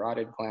be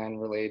parotid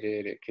gland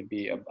related, it could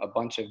be a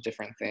bunch of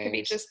different things. It could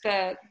be just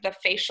the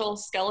facial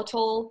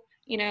skeletal,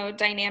 you know,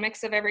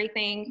 dynamics of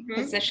everything,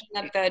 position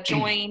of the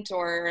joint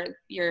or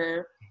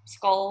your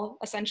skull,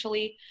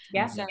 essentially.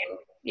 Yeah. So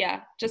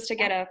yeah, just to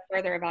get a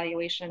further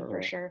evaluation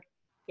for sure.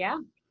 Yeah,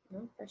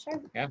 no, for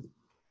sure. Yeah.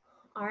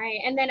 All right.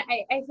 And then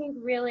I think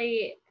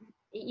really,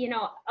 you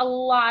know, a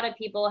lot of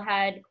people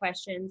had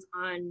questions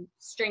on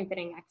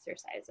strengthening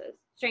exercises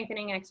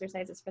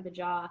for the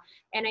jaw.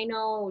 And I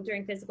know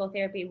during physical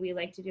therapy, we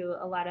like to do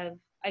a lot of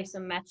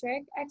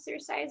isometric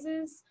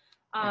exercises,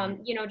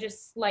 you know,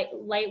 just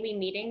lightly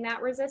meeting that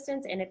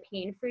resistance in a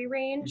pain-free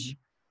range.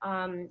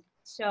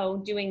 So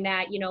doing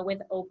that, you know,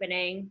 with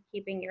opening,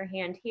 keeping your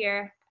hand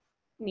here,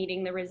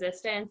 meeting the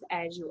resistance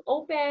as you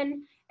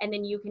open, and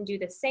then you can do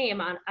the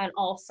same on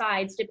all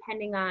sides,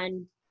 depending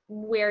on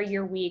where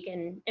you're weak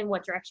and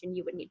what direction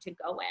you would need to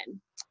go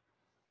in.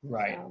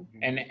 Right. So.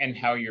 And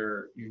how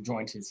your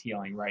joint is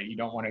healing, right? You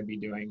don't want to be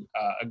doing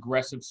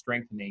aggressive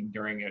strengthening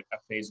during a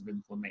phase of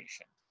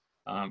inflammation.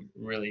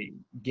 Really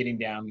getting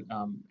down,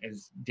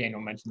 as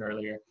Daniel mentioned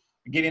earlier,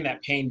 getting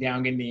that pain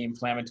down, getting the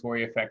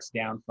inflammatory effects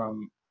down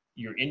from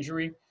your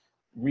injury,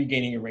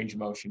 regaining your range of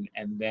motion,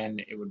 and then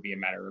it would be a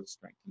matter of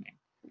strengthening.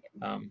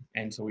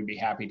 And so we'd be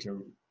happy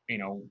to, you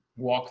know,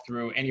 walk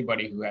through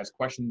anybody who has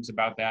questions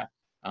about that.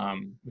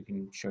 We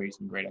can show you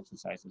some great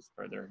exercises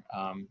further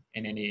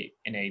in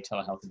a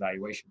telehealth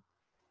evaluation.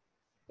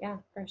 Yeah,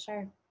 for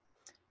sure.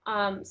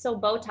 So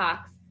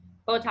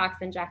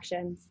Botox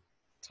injections.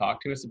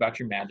 Talk to us about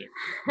your magic.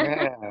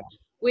 Yeah.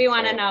 We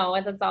want to know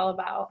what it's all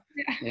about.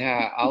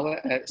 Yeah, I'll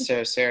let,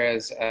 so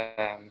Sarah's,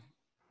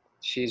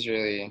 she's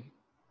really,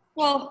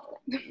 well,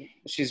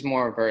 she's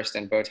more versed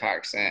in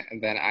Botox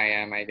than I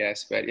am, I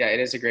guess. But yeah, it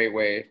is a great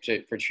way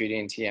for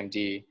treating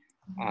TMD.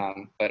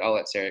 But I'll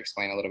let Sarah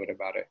explain a little bit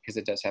about it because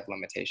it does have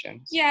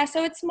limitations. Yeah,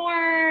 so it's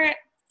more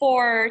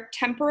for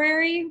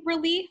temporary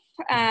relief,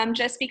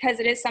 just because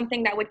it is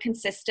something that would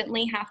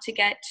consistently have to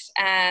get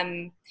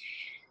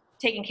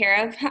taken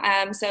care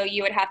of. So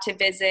you would have to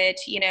visit,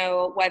 you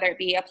know, whether it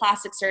be a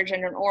plastic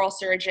surgeon, an oral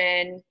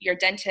surgeon, your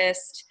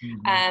dentist,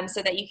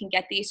 so that you can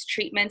get these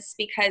treatments,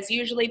 because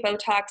usually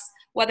Botox,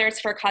 whether it's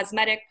for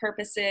cosmetic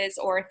purposes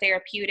or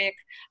therapeutic,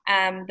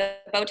 the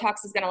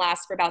Botox is going to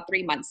last for about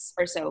 3 months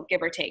or so,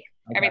 give or take.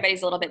 Okay.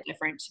 Everybody's a little bit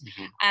different.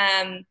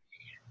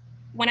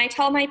 When I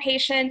tell my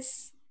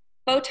patients,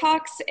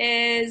 Botox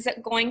is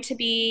going to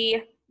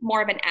be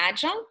more of an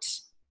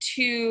adjunct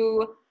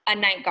to a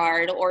night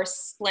guard or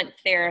splint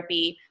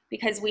therapy,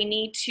 because we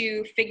need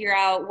to figure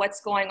out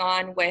what's going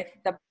on with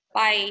the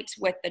bite,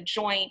 with the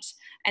joint.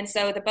 And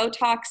so the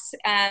Botox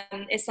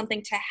is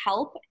something to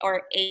help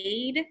or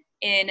aid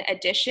in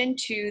addition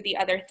to the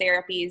other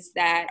therapies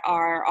that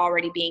are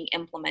already being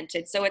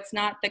implemented. So it's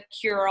not the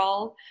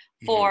cure-all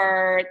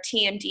for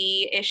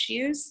TMD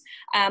issues,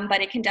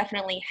 but it can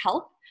definitely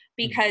help.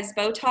 because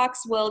Botox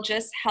will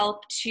just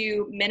help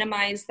to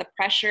minimize the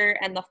pressure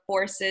and the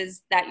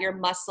forces that your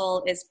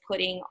muscle is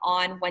putting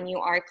on when you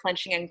are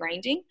clenching and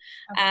grinding.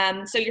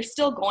 Okay. So you're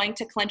still going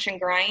to clench and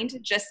grind,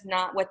 just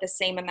not with the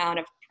same amount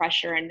of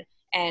pressure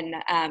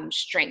and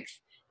strength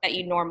that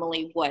you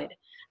normally would.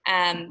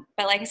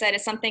 But like I said,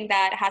 it's something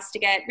that has to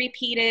get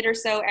repeated or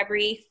so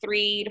every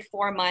 3 to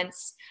 4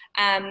 months.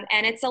 And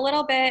it's a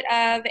little bit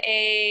of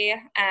a,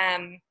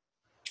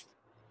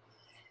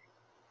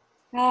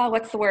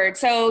 what's the word?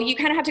 So you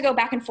kind of have to go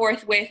back and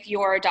forth with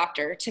your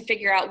doctor to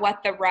figure out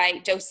what the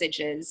right dosage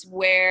is,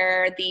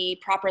 where the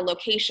proper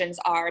locations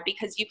are,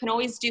 because you can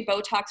always do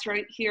Botox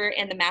right here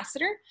in the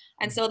masseter.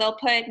 And so they'll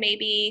put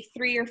maybe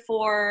 3 or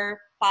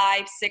 4,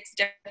 5, 6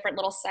 different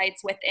little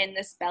sites within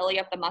this belly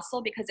of the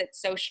muscle because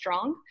it's so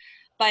strong.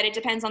 But it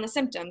depends on the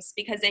symptoms,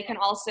 because they can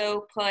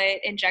also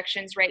put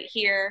injections right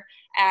here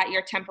at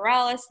your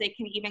temporalis. They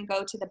can even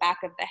go to the back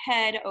of the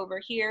head over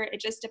here. It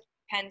just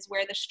depends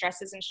where the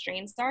stresses and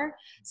strains are.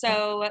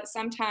 So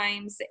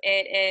sometimes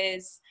it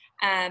is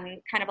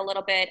kind of a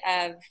little bit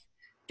of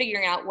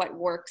figuring out what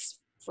works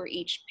for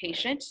each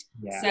patient.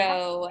 Yeah.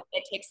 So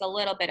it takes a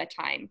little bit of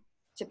time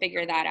to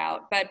figure that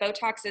out. But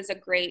Botox is a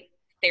great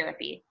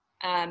therapy,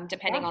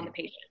 depending on the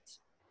patient.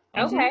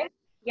 Okay.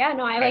 Yeah,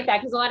 no, I like that,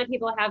 because a lot of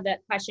people have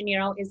that question, you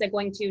know, is it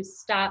going to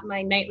stop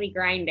my nightly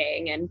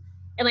grinding? And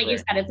like you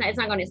said, it's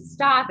not going to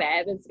stop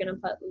it, but it's going to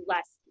put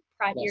less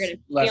pressure. You're going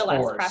to feel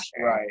less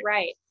pressure.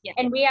 Right. Yeah.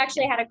 And we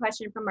actually had a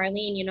question from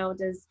Marlene, you know,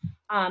 does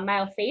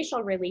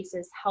myofascial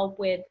releases help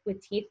with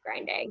teeth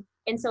grinding?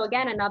 And so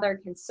again,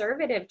 another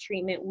conservative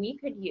treatment we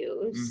could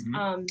use.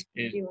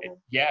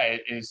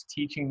 It is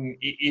teaching,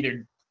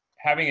 either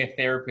having a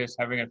therapist,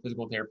 having a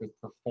physical therapist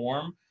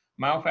perform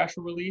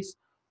myofascial release,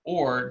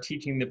 or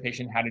teaching the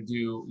patient how to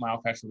do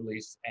myofascial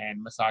release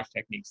and massage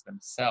techniques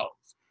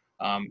themselves.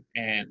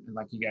 And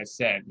like you guys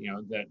said, you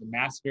know, the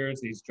masseters,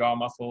 these jaw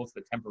muscles,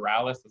 the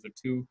temporalis, those are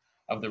 2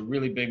 of the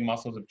really big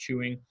muscles of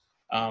chewing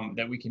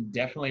that we can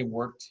definitely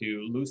work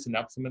to loosen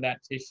up some of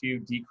that tissue,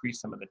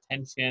 decrease some of the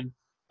tension,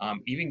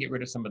 even get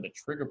rid of some of the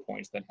trigger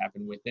points that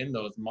happen within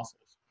those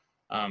muscles.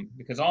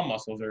 Because all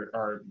muscles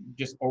are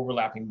just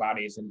overlapping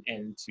bodies,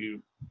 and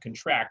to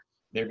contract,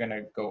 they're going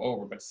to go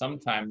over. But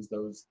sometimes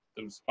those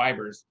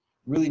fibers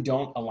really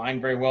don't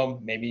align very well.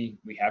 Maybe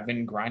we have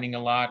been grinding a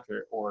lot,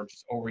 or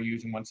just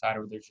overusing one side,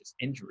 or there's just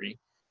injury.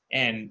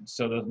 And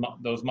so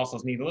those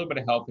muscles need a little bit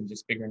of help in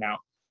just figuring out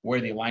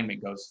where the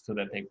alignment goes so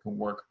that they can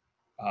work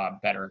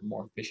better,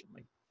 more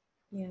efficiently.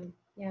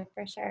 Yeah,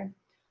 for sure.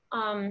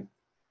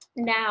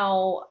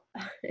 Now,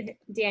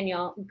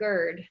 Daniel,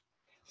 GERD.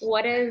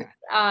 What is,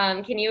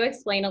 can you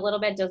explain a little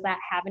bit? Does that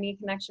have any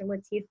connection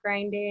with teeth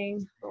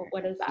grinding? Or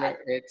what is that?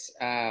 So it's,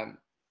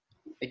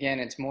 again,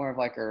 it's more of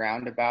like a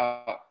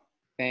roundabout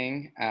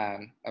thing.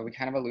 We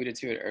kind of alluded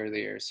to it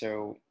earlier.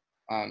 So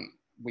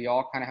we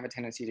all kind of have a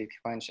tendency to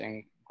clench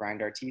and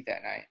grind our teeth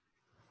at night.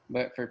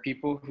 But for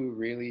people who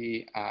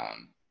really,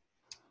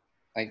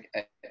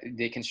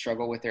 they can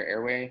struggle with their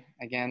airway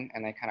again,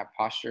 and they kind of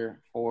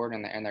posture forward,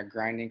 and they're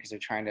grinding because they're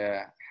trying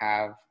to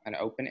have an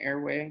open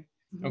airway.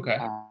 Okay.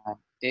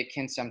 It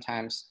can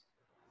sometimes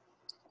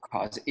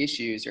cause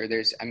issues, or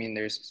there's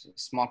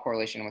small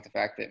correlation with the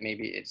fact that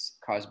maybe it's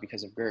caused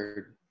because of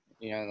GERD,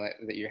 you know,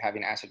 that you're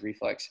having acid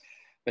reflux.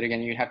 But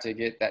again, you'd have to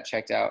get that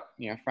checked out,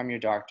 you know, from your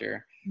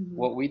doctor.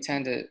 What we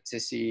tend to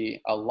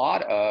see a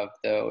lot of,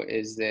 though,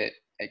 is that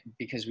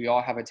because we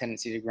all have a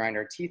tendency to grind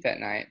our teeth at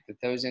night, that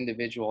those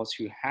individuals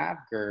who have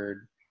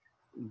GERD,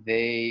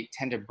 they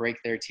tend to break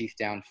their teeth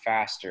down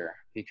faster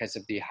because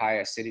of the high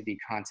acidity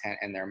content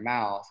in their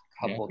mouth,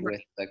 coupled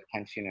with the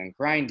clenching and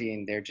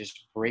grinding. They're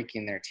just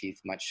breaking their teeth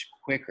much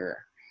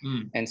quicker.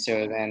 And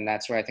so then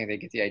that's where I think they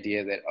get the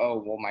idea that,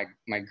 oh, well,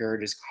 my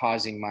GERD is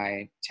causing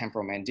my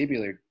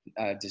temporalmandibular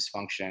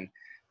dysfunction,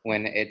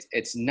 when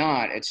it's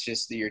not. It's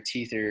just that your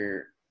teeth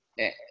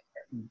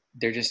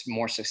they're just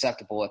more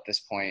susceptible at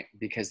this point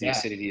because the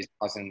acidity is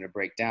causing them to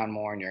break down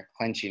more, and your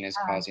clenching is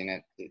causing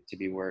it to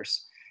be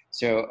worse.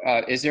 So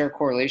is there a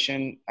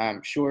correlation?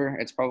 Sure,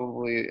 it's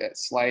probably a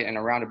slight and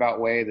a roundabout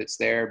way that's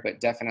there, but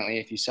definitely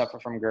if you suffer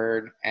from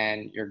GERD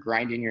and you're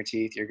grinding your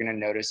teeth, you're going to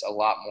notice a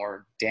lot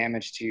more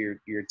damage to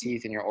your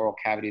teeth and your oral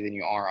cavity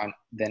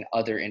than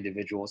other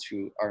individuals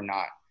who are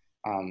not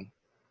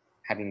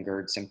having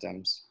GERD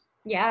symptoms.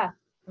 Yeah,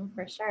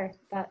 for sure.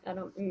 That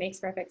makes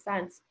perfect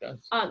sense.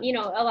 You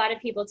know, a lot of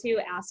people too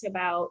ask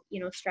about, you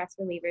know, stress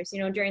relievers.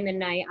 You know, during the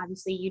night,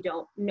 obviously you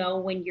don't know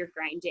when you're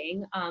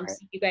grinding. So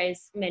you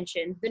guys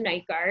mentioned the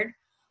night guard.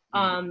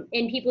 And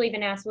people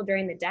even ask, well,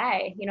 during the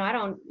day, you know, I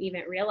don't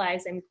even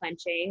realize I'm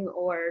clenching,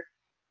 or,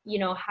 you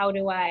know, how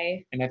do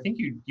I? And I think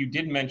you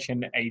did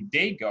mention a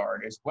day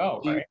guard as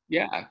well, right?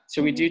 Yeah.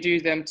 So we do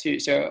them too.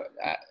 So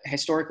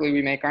historically,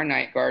 we make our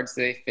night guards.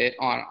 They fit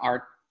on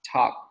our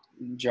top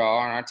jaw,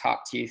 on our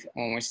top teeth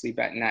when we sleep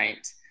at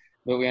night.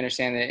 But we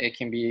understand that it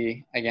can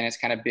be, again, it's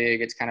kind of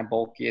big, it's kind of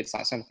bulky. It's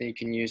not something you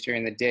can use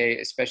during the day,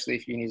 especially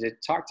if you need to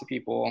talk to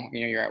people.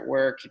 You know, you're at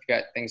work, you've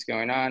got things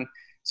going on.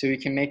 So we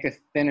can make a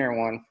thinner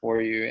one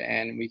for you,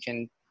 and we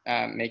can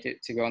make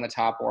it to go on the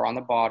top or on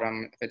the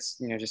bottom. If it's,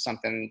 just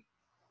something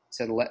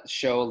to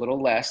show a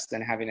little less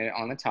than having it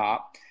on the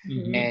top.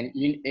 Mm-hmm. And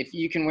if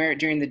you can wear it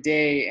during the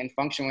day and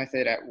function with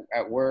it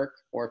at work,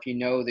 or if you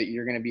know that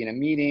you're going to be in a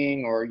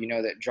meeting, or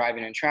that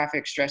driving in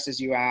traffic stresses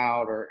you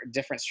out, or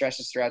different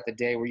stresses throughout the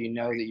day where you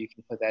know that you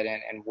can put that in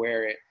and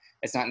wear it.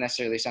 It's not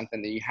necessarily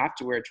something that you have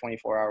to wear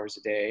 24 hours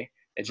a day.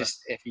 It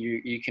just, if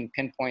you can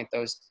pinpoint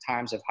those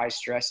times of high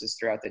stresses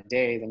throughout the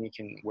day, then you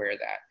can wear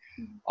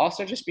that. Mm-hmm.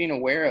 Also, just being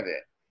aware of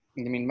it.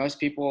 I mean, most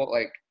people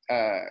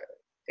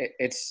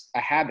it's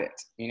a habit,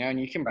 and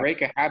you can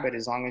break a habit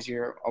as long as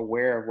you're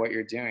aware of what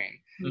you're doing.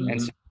 Mm-hmm.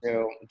 And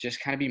so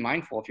just kind of be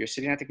mindful. If you're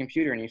sitting at the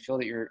computer and you feel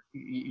that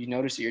you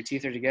notice that your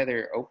teeth are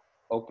together,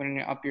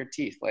 opening up your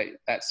teeth, like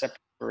that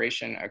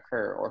separation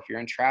occur. Or if you're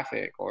in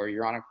traffic or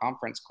you're on a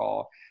conference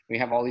call, we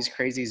have all these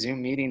crazy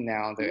Zoom meetings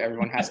now that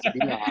everyone has to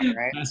be on,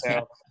 right?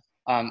 So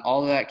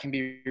all of that can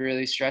be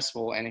really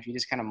stressful. And if you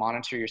just kind of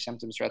monitor your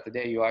symptoms throughout the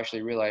day, you'll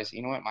actually realize,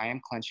 you know what, I am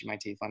clenching my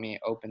teeth. Let me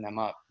open them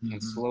up. Mm-hmm.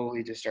 And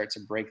slowly just start to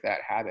break that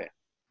habit.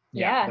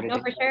 Yeah, no,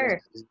 for sure.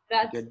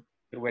 That's good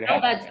way to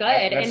no, that's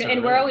good. That's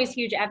and we're always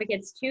huge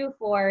advocates too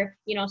for,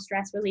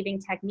 stress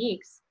relieving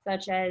techniques,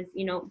 such as,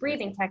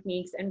 breathing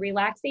techniques and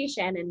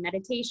relaxation and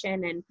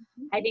meditation. And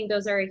I think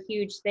those are a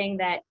huge thing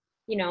that,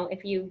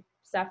 if you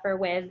suffer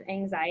with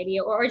anxiety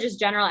or just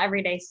general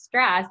everyday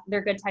stress,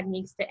 they're good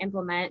techniques to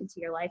implement into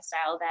your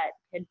lifestyle that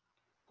could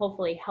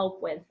hopefully help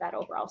with that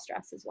overall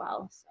stress as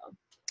well. So,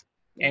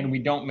 and we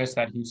don't miss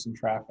that Houston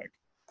traffic.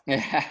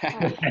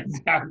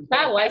 That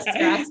was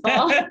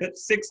stressful.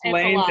 6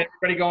 lanes,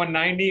 everybody going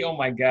 90. Oh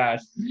my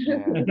gosh.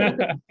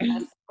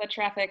 Yes, the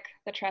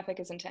traffic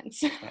is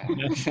intense.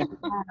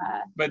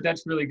 But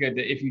that's really good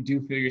that if you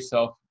do feel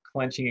yourself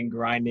clenching and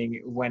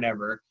grinding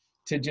whenever,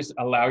 to just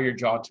allow your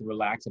jaw to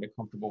relax at a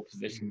comfortable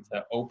position,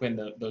 to open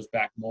those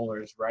back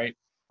molars, right?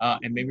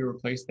 And maybe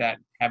replace that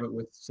habit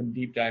with some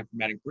deep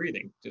diaphragmatic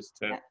breathing, just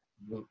to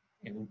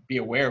be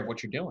aware of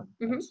what you're doing.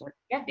 Mm-hmm.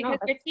 Yeah, because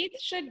your teeth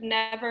should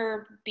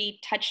never be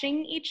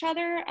touching each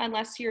other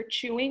unless you're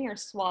chewing or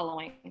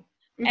swallowing.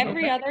 Mm-hmm.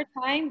 Every other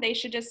time, they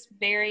should just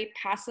very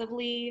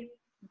passively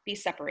be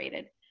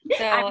separated.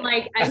 So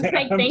I'm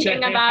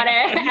thinking about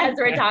it as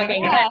we're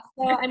talking. Yeah,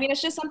 so I mean,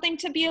 it's just something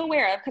to be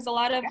aware of, because a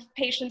lot of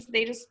patients,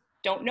 they just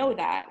don't know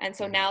that. And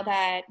so now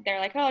that they're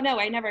like, oh no,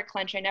 I never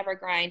clench, I never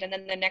grind. And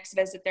then the next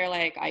visit, they're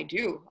like, I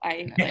do.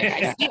 I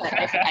see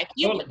it. I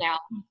feel it now.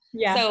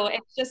 Yeah. So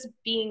it's just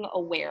being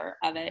aware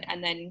of it.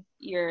 And then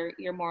you're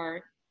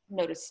more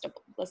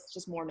noticeable. That's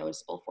just more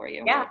noticeable for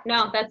you. Yeah,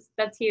 no,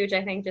 that's huge.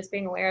 I think just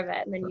being aware of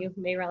it, and then you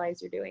may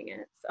realize you're doing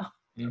it. So.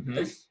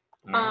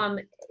 Mm-hmm.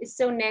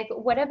 So Nick,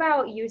 what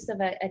about use of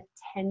a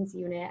TENS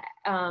unit?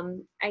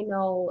 I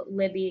know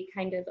Libby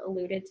kind of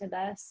alluded to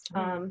this.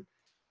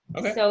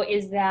 Okay. So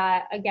is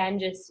that, again,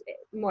 just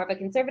more of a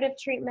conservative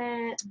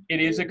treatment? It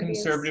is a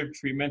conservative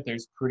treatment.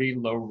 There's pretty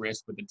low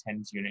risk with the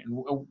TENS unit.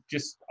 And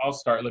I'll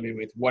start, Libby,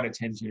 with what a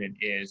TENS unit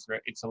is. Right?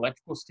 It's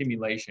electrical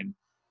stimulation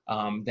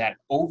that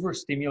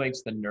overstimulates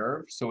the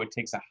nerve. So it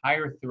takes a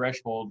higher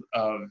threshold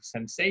of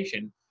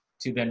sensation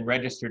to then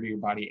register to your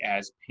body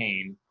as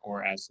pain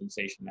or as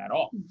sensation at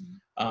all.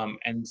 Mm-hmm.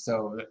 And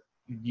so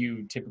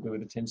you typically,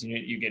 with a TENS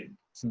unit, you get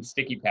some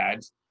sticky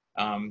pads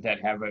that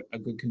have a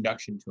good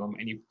conduction to them,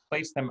 and you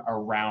place them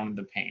around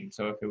the pain.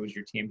 So if it was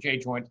your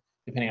TMJ joint,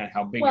 depending on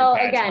how big your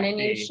pads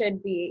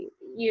might be,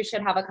 you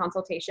should have a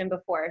consultation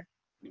before,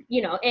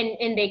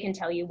 and they can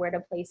tell you where to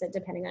place it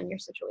depending on your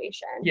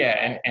situation.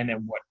 Yeah, and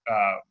then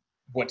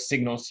what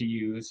signals to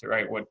use,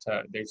 right?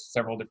 There's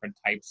several different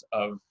types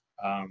of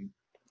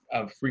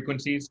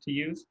frequencies to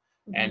use,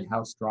 and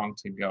how strong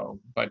to go.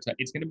 But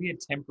it's going to be a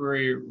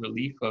temporary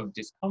relief of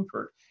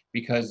discomfort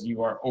because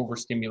you are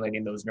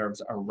overstimulating those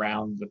nerves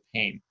around the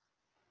pain.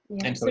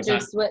 Yeah. And so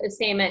just the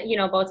same,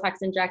 Botox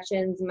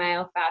injections,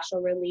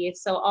 myofascial relief.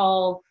 So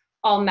all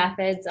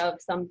methods of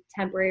some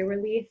temporary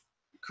relief.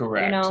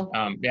 Correct.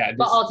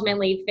 But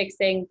ultimately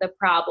fixing the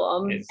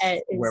problem is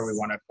where we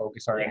want to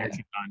focus our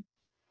energy on.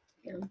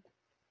 Yeah,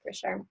 for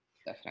sure.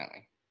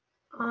 Definitely.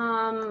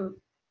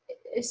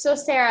 So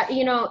Sarah,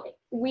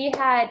 we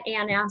had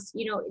Anne ask,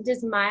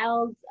 does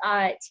mild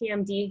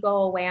TMD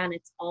go away on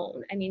its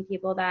own? I mean,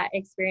 people that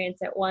experience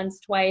it once,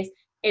 twice,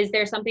 is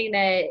there something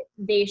that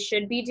they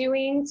should be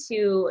doing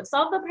to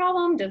solve the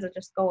problem? Does it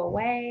just go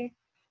away?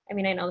 I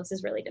mean, I know this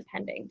is really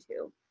depending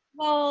too.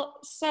 Well,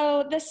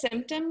 so the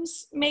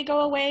symptoms may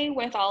go away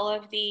with all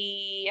of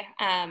the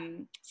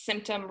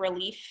symptom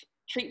relief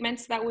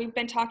treatments that we've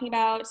been talking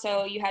about.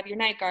 So you have your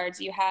night guards,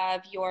 you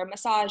have your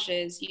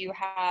massages, you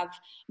have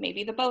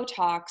maybe the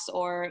Botox,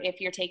 or if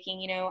you're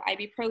taking,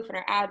 ibuprofen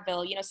or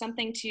Advil,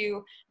 something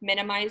to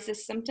minimize the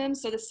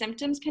symptoms. So the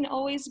symptoms can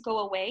always go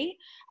away,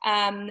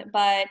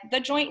 but the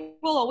joint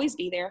will always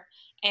be there.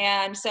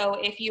 And so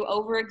if you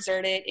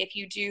overexert it, if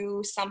you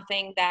do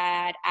something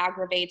that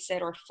aggravates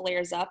it or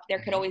flares up, there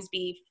could always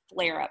be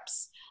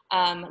flare-ups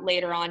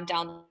later on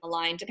down the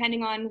line,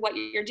 depending on what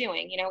you're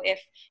doing. If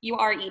you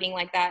are eating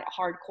like that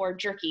hardcore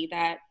jerky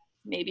that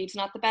maybe it's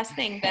not the best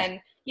thing, then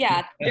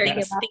Yeah, Jerky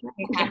things last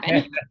can night.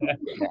 happen.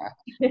 Yeah.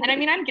 And I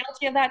mean, I'm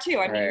guilty of that too.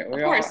 I mean, Right. of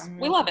We course, all-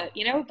 we love it,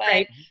 you know, but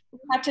Right. we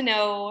have to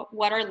know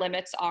what our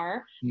limits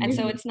are. And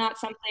so Mhm. it's not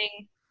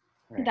something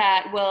Right.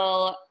 that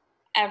will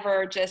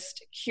ever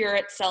just cure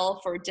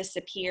itself or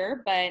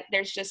disappear, but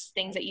there's just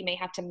things that you may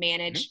have to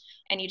manage,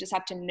 and you just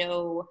have to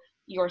know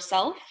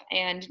yourself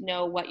and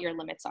know what your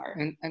limits are.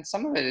 And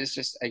some of it is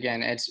just,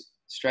 again, it's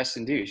stress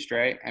induced,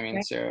 right? I mean,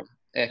 Right. so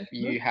if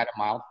you had a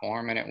mild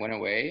form and it went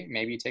away,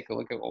 maybe take a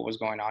look at what was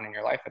going on in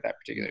your life at that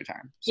particular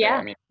time. So, Yeah.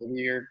 I mean,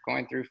 maybe you're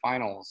going through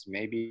finals,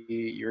 maybe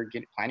you're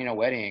planning a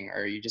wedding,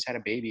 or you just had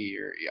a baby,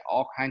 or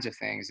all kinds of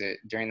things that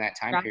during that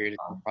time period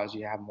Stressful. cause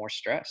you to have more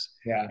stress.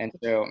 Yeah. And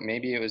so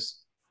maybe it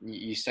was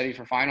you studied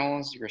for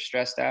finals, you were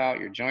stressed out,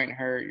 your joint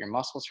hurt, your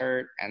muscles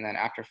hurt, and then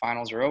after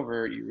finals are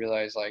over, you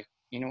realize, like,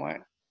 you know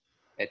what?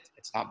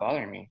 It's not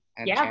bothering me.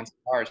 And Yeah. chances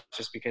are it's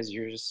just because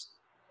you're just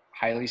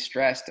highly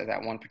stressed at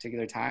that one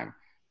particular time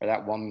or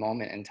that one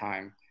moment in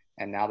time.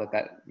 And now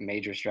that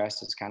major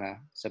stress has kind of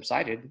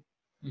subsided,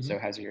 so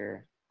has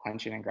your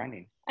clenching and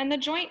grinding. And the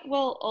joint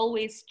will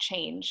always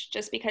change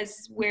just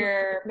because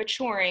we're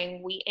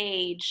maturing, we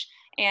age,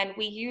 and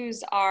we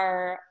use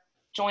our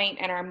joint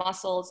and our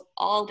muscles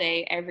all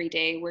day, every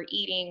day. We're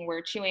eating,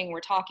 we're chewing,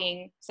 we're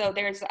talking. So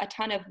there's a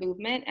ton of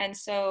movement. And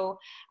so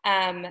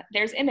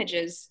there's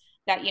images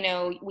that, you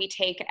know, we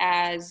take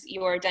as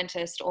your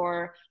dentist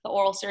or the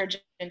oral surgeon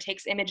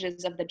takes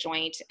images of the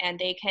joint, and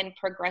they can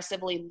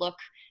progressively look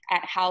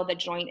at how the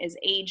joint is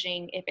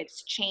aging, if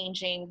it's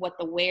changing, what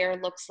the wear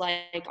looks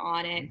like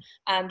on it.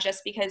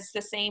 Just because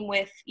the same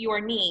with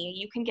your knee,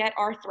 you can get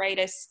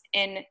arthritis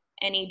in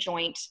any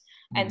joint.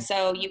 And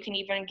so you can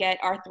even get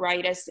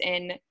arthritis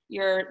in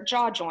your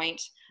jaw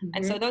joint.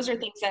 And so those are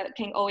things that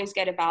can always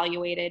get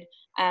evaluated.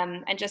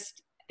 And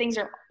just things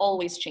are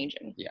always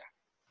changing.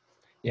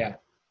 Yeah,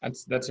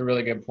 that's a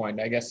really good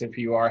point. I guess if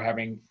you are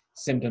having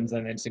symptoms,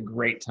 then it's a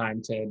great time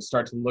to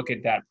start to look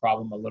at that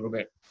problem a little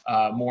bit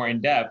more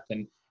in depth,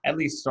 and at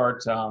least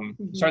start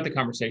the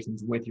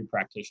conversations with your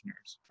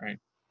practitioners, right?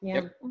 Yeah.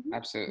 Yep,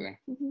 absolutely.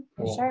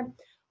 For Cool. sure.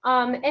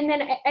 And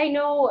then I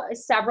know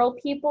several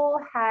people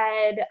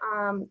had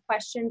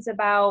questions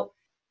about,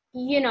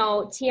 you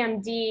know,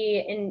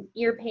 TMD and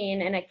ear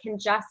pain and a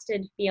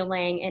congested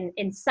feeling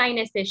and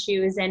sinus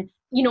issues, and,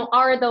 you know,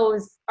 are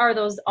those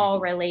all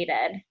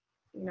related?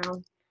 You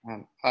know.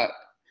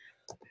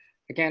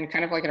 Again,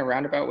 kind of like in a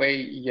roundabout way,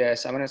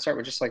 yes. I'm going to start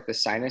with just like the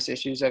sinus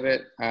issues of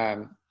it.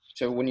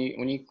 So when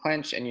you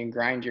clench and you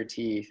grind your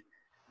teeth,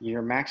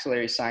 your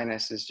maxillary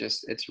sinus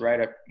is it's right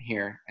up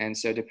here. And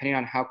so depending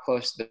on how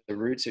close the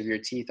roots of your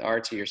teeth are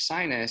to your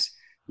sinus,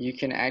 you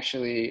can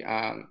actually,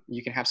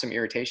 you can have some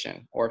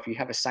irritation. Or if you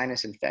have a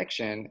sinus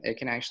infection, it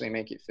can actually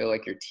make it feel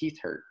like your teeth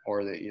hurt,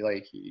 or that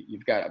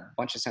you've got a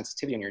bunch of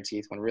sensitivity in your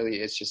teeth, when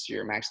really it's just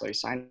your maxillary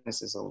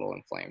sinus is a little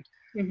inflamed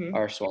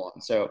or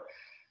swollen. So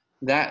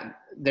that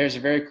there's a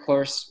very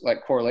close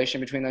correlation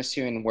between those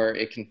two, and where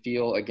it can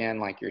feel again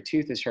like your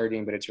tooth is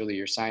hurting, but it's really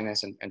your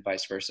sinus, and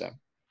vice versa.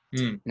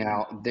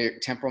 Now, the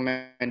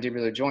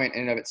temporalmandibular joint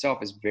in and of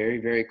itself is very,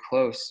 very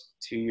close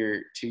to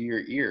your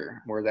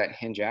ear, where that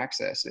hinge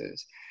access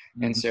is.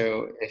 And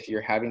so if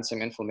you're having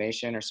some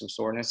inflammation or some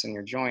soreness in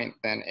your joint,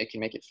 then it can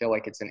make it feel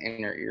like it's an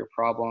inner ear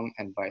problem,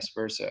 and vice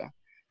versa.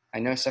 I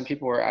know some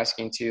people were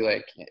asking too,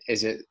 like,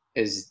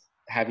 is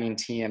having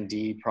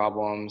TMD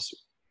problems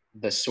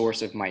the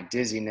source of my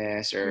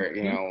dizziness, or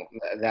you know,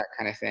 that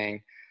kind of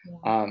thing?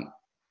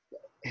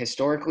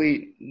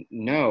 Historically,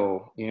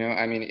 no. You know,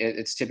 I mean,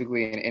 it's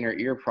typically an inner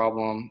ear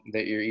problem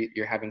that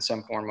you're having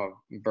some form of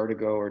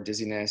vertigo or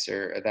dizziness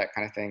or that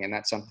kind of thing, and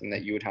that's something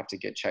that you would have to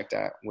get checked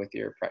out with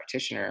your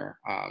practitioner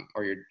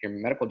or your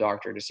medical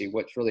doctor to see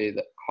what's really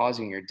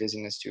causing your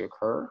dizziness to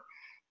occur.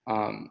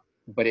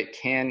 But it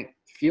can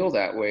feel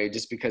that way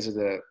just because of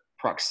the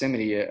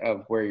proximity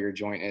of where your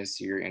joint is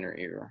to your inner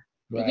ear.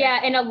 Right. Yeah,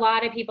 and a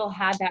lot of people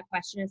had that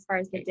question as far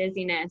as the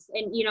dizziness.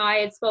 And, you know, I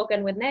had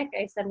spoken with Nick.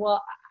 I said,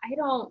 well,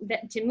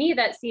 to me,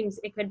 that seems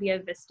it could be a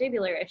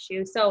vestibular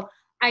issue. So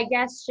I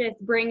guess just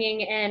bringing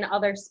in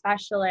other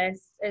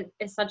specialists,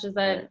 such as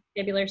a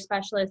vestibular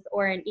specialist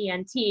or an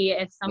ENT,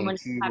 if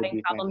someone's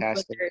having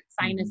problems with their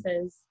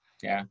sinuses.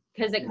 Yeah.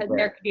 Because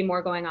there could be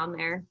more going on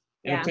there.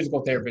 And a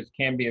physical therapist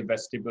can be a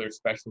vestibular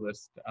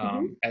specialist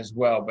as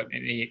well, but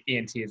an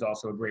ENT is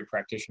also a great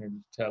practitioner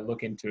to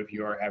look into if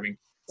you are having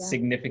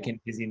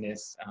significant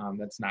dizziness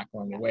that's not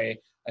going away,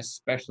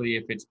 especially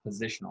if it's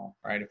positional,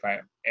 right?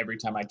 Every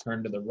time I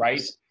turn to the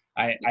right,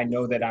 I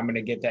know that I'm going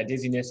to get that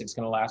dizziness. It's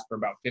going to last for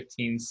about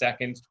 15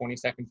 seconds, 20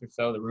 seconds or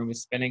so. The room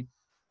is spinning.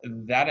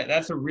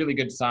 That's a really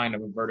good sign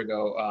of a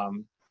vertigo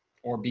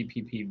or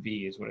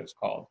BPPV is what it's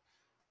called.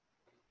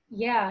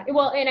 Yeah,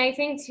 well, and I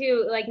think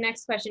too, like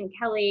next question,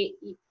 Kelly,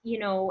 you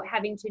know,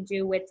 having to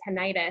do with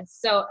tinnitus.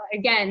 So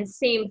again,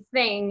 same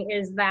thing,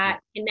 is that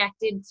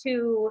connected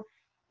to,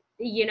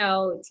 you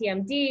know,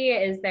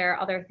 TMD? Is there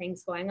other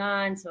things going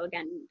on? So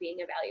again, being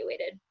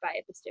evaluated by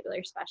a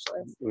vestibular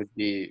specialist would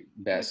be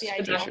best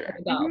for sure.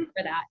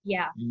 for that.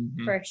 Yeah,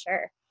 for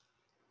sure.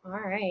 All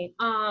right.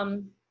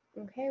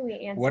 Okay,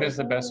 we answered. What is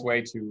the best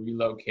way to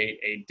relocate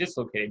a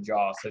dislocated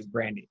jaw, says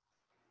Brandy?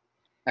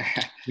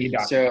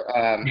 So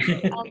I'll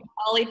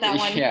leave that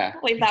one. Yeah.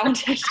 Leave that one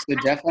to So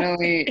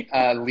definitely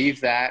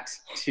leave that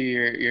to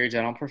your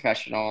dental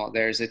professional.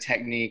 There's a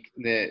technique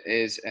that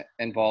is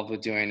involved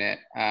with doing it.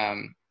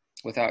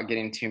 Without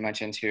getting too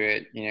much into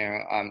it,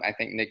 I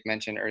think Nick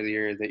mentioned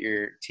earlier that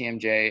your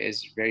TMJ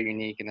is very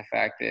unique in the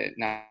fact that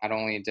not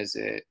only does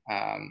it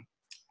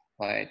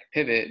like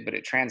pivot, but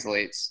it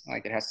translates,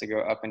 like it has to go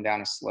up and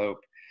down a slope.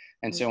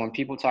 And so when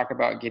people talk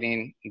about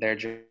getting their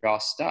jaw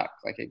stuck,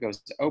 like it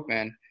goes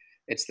open,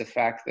 it's the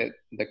fact that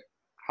the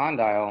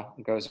condyle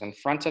goes in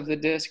front of the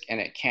disc and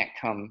it can't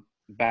come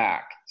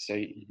back. So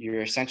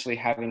you're essentially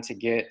having to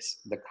get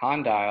the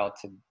condyle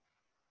to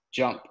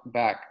jump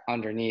back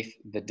underneath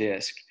the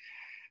disc.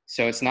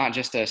 So it's not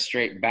just a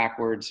straight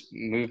backwards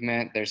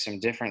movement. There's some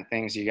different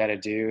things you got to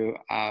do.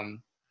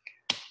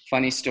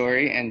 Funny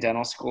story, in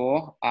dental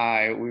school,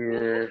 we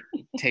were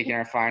taking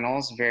our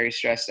finals, very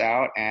stressed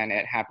out, and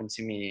it happened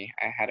to me.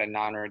 I had a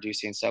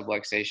non-reducing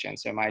subluxation,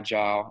 so my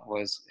jaw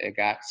it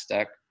got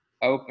stuck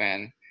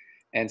open.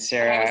 And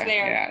Sarah, I was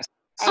there. yeah,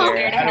 I was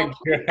there to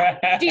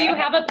help. Do you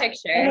have a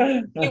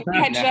picture?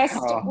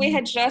 We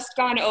had just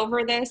gone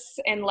over this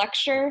in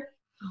lecture,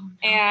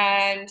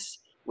 and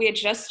we had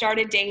just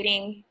started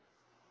dating,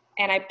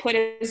 and I put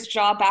his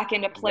jaw back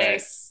into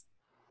place.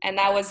 And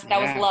that was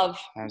love.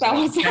 That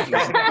was yeah,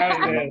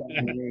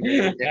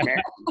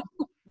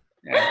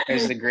 it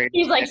was the greatest.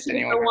 He's like, she's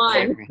the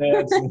one.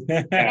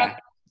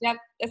 Yep,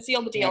 that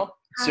sealed the deal.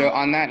 So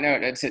on that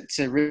note,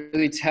 to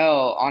really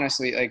tell,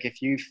 honestly, like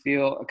if you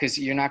feel, because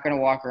you're not going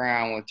to walk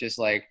around with just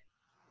like,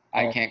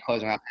 I can't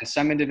close my mouth. In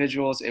some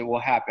individuals, it will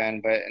happen,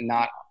 but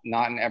not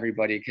in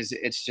everybody, because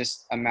it's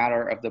just a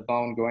matter of the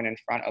bone going in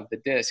front of the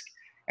disc.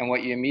 And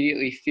what you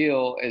immediately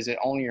feel is that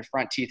only your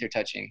front teeth are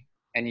touching,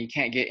 and you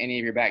can't get any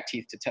of your back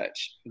teeth to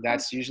touch.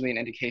 That's usually an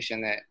indication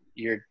that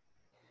your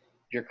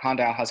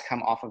condyle has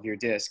come off of your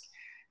disc.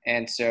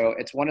 And so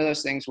it's one of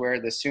those things where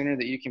the sooner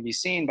that you can be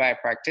seen by a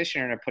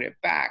practitioner to put it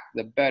back,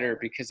 the better,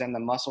 because then the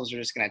muscles are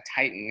just going to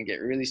tighten and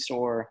get really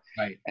sore.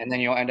 Right. And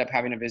then you'll end up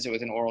having to visit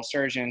with an oral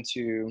surgeon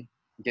to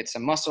get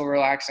some muscle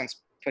relaxants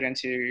put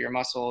into your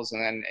muscles,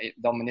 and then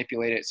they'll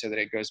manipulate it so that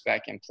it goes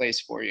back in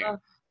place for you.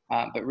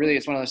 But really,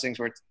 it's one of those things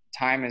where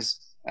time is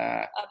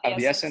of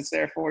the essence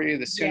there for you.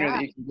 The sooner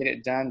that you can get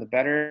it done, the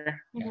better.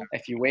 Yeah.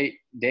 If you wait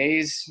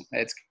days,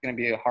 it's going to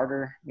be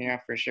harder,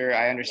 for sure.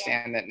 I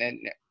understand that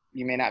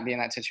you may not be in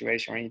that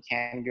situation where you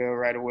can go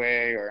right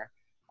away, or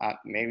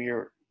maybe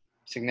your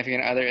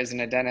significant other isn't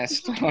a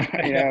dentist, but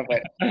the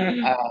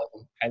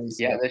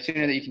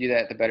sooner that you can do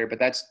that, the better. But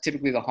that's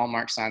typically the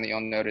hallmark sign that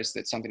you'll notice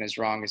that something is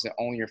wrong, is that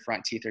only your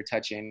front teeth are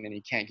touching and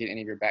you can't get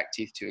any of your back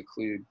teeth to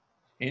occlude.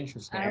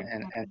 Interesting.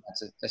 And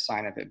that's a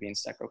sign of it being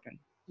stuck open.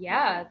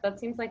 Yeah, that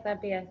seems like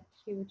that'd be a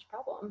huge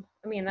problem.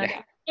 I mean,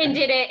 and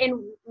did it,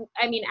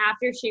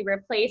 after she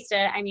replaced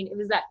it,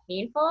 was that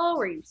painful?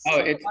 Were you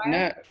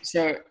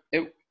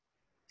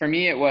for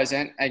me, it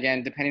wasn't.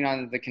 Again, depending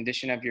on the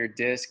condition of your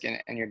disc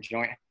and your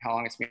joint, how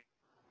long it's been,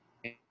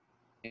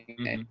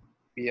 it'd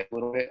be a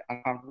little bit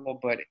uncomfortable,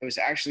 but it was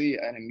actually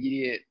an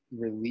immediate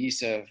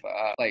release of,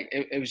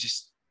 it was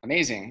just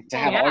amazing to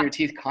have all your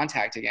teeth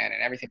contact again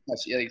and everything,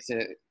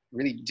 to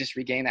really just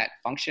regain that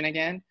function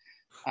again.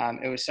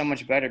 It was so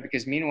much better,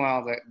 because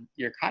meanwhile,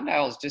 your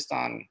condyle is just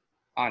on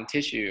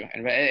tissue,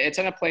 and it's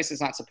in a place it's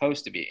not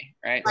supposed to be,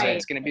 right? So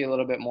it's going to be a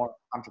little bit more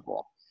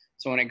comfortable.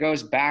 So when it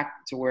goes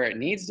back to where it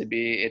needs to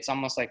be, it's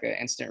almost like an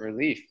instant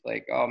relief.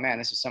 Like, oh man,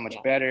 this is so much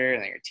better.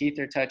 And then your teeth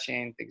are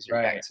touching, things are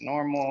back to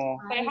normal.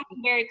 But it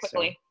happened very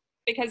quickly,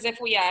 because if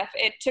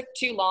it took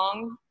too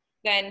long,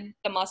 then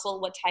the muscle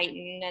would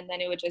tighten, and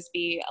then it would just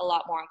be a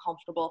lot more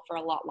uncomfortable for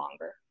a lot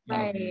longer.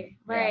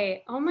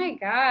 Right. Oh my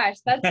gosh,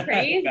 that's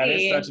crazy. That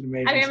is such an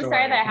amazing I'm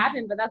sorry that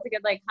happened, but that's a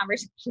good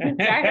conversation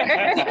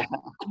starter.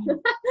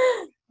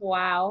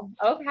 Wow.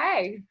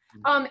 Okay.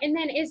 And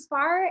then as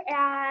far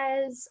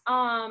as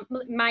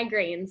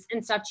migraines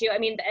and stuff too,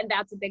 and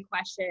that's a big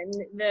question,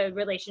 the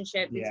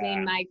relationship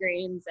between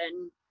migraines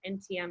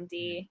and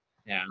TMD.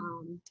 Yeah.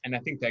 And I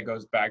think that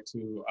goes back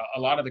to a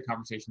lot of the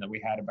conversation that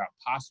we had about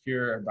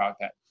posture, about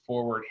that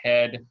forward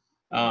head,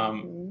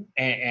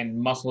 and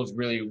muscles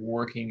really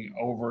working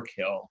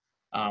overkill,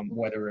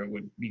 whether it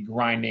would be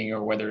grinding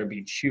or whether it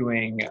be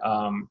chewing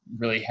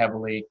really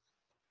heavily.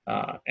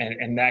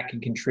 And that can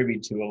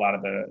contribute to a lot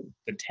of the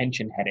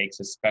tension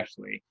headaches,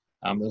 especially.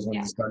 Those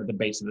ones start at the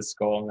base of the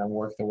skull and then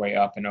work their way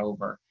up and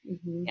over.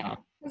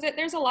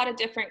 There's a lot of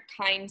different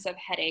kinds of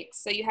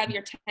headaches. So you have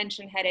your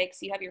tension headaches,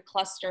 you have your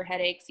cluster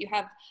headaches, you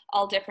have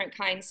all different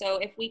kinds. So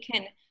if we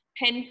can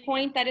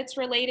pinpoint that it's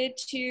related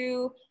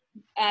to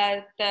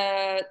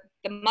the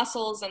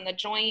muscles and the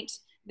joint,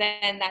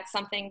 then that's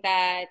something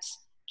that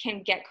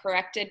can get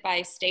corrected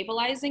by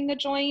stabilizing the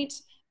joint.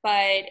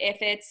 But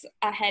if it's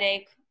a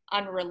headache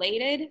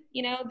unrelated,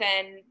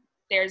 then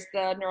there's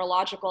the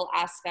neurological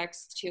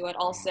aspects to it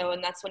also,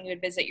 and that's when you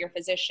would visit your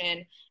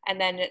physician.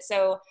 And then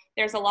so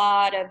there's a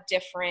lot of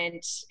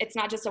different, it's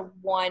not just a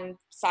one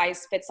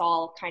size fits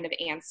all kind of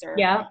answer.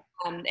 Yeah.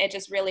 It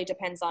just really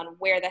depends on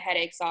where the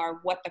headaches are,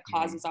 what the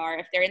causes are.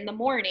 If they're in the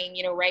morning,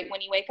 you know, right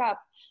when you wake up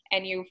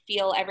and you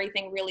feel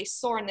everything really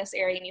sore in this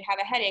area and you have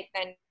a headache,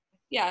 then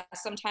yeah,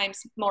 sometimes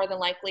more than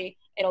likely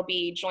it'll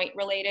be joint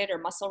related or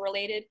muscle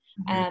related.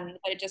 But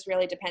it just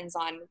really depends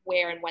on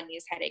where and when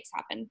these headaches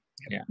happen.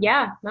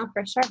 Yeah, no,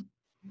 for sure.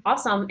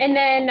 Awesome. And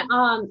then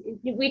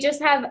we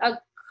just have a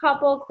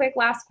couple quick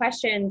last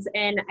questions,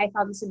 and I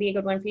thought this would be a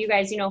good one for you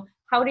guys. You know,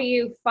 how do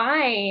you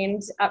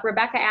find,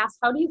 Rebecca asked,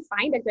 how do you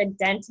find a good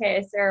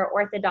dentist or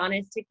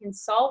orthodontist to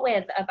consult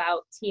with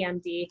about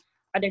TMD?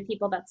 Are there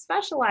people that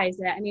specialize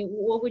in it? I mean,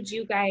 what would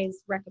you guys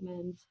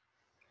recommend?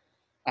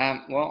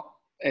 Well,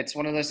 it's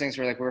one of those things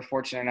where like we're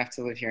fortunate enough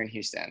to live here in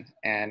Houston,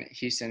 and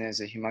Houston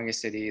is a humongous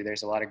city.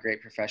 There's a lot of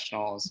great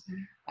professionals.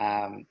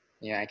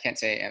 You know, I can't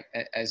say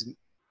as,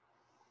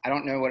 I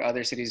don't know what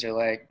other cities are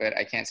like, but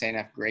I can't say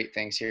enough great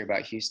things here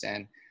about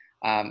Houston.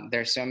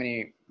 There's so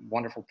many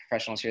wonderful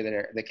professionals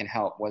here that can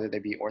help, whether they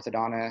be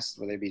orthodontists,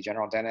 whether they be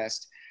general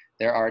dentists.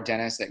 There are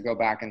dentists that go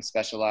back and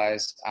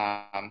specialize.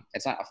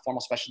 It's not a formal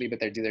specialty, but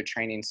they do their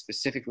training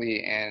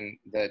specifically in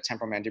the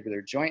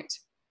temporalmandibular joint.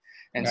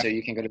 And so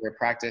you can go to their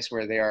practice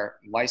where they are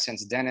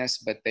licensed dentists,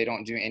 but they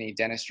don't do any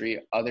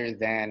dentistry other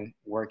than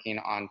working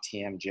on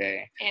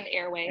TMJ. And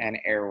airway.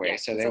 Yeah,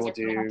 so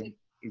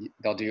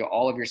they'll do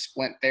all of your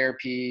splint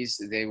therapies.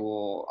 They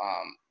will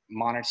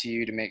monitor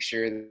you to make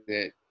sure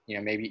that, you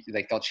know, maybe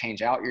like they'll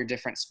change out your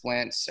different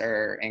splints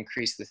or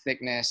increase the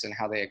thickness and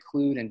how they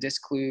occlude and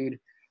disclude.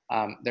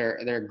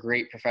 They're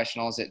great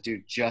professionals that do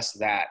just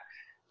that.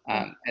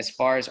 As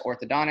far as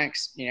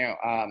orthodontics, you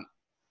know,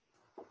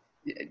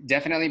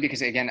 definitely,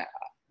 because again,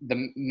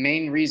 the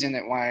main reason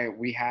that why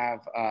we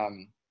have,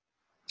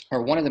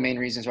 or one of the main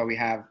reasons why we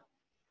have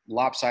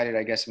lopsided,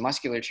 I guess,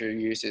 musculature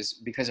use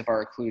is because of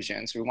our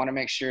occlusion. So we want to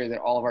make sure that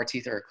all of our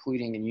teeth are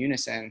occluding in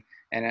unison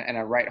and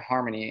a right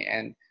harmony.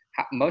 And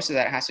most of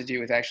that has to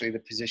do with actually the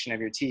position of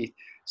your teeth.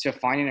 So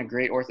finding a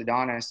great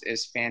orthodontist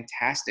is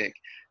fantastic.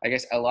 I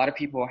guess a lot of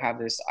people have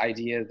this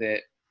idea that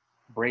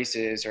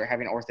braces or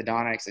having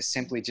orthodontics is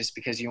simply just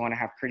because you want to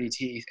have pretty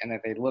teeth and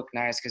that they look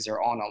nice because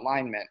they're all in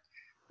alignment.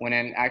 When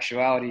in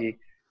actuality,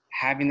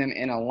 having them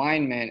in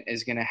alignment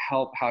is going to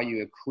help how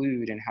you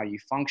occlude and how you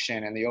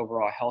function and the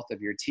overall health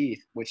of your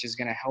teeth, which is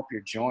going to help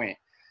your joint.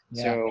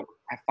 So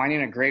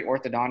finding a great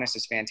orthodontist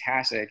is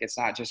fantastic. It's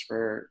not just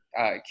for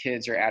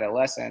kids or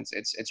adolescents.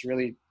 It's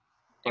really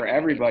for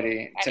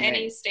everybody at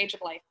any stage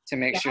of life, to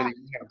make sure that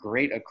you have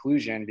great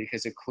occlusion,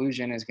 because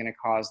occlusion is going to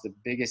cause the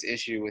biggest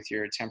issue with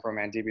your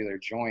temporalmandibular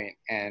joint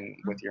and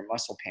with your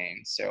muscle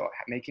pain. So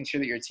making sure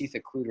that your teeth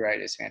occlude right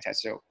is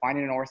fantastic. So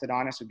finding an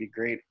orthodontist would be a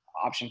great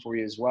option for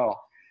you as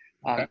well.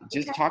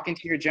 Just talking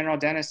to your general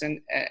dentist and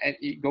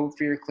you go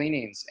for your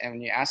cleanings, and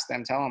when you ask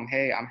them, tell them,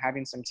 hey, I'm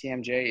having some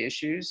TMJ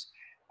issues.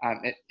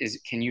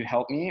 Can you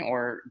help me,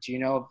 or do you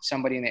know of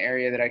somebody in the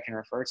area that I can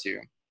refer to?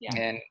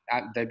 And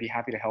they'd be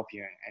happy to help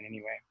you in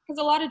any way.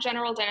 Because a lot of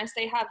general dentists,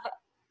 they have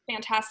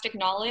fantastic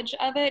knowledge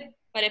of it,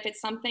 but if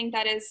it's something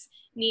that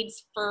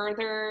needs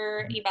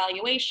further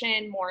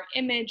evaluation, more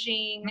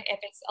imaging, if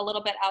it's a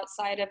little bit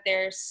outside of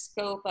their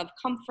scope of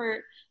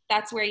comfort,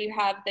 that's where you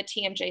have the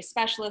TMJ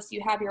specialists,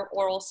 you have your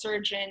oral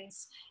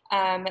surgeons.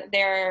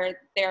 There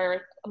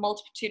are a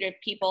multitude of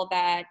people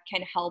that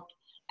can help.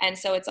 And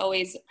so it's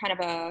always kind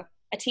of a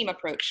team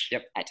approach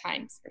at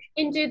times.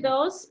 And do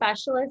those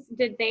specialists,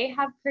 did they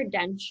have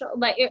credential,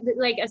 like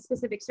a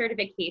specific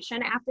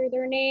certification after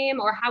their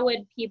name, or how would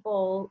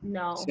people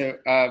know? So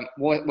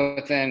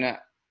within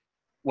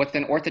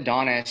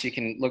orthodontists, you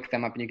can look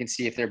them up and you can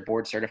see if they're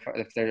board certified,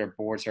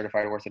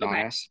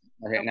 orthodontists.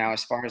 Okay. Now,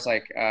 as far as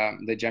like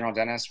the general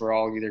dentists, we're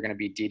all either going to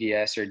be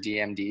DDS or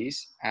DMDs.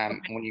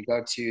 When you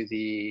go to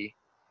the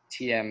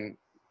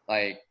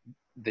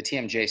the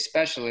TMJ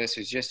specialist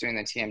who's just doing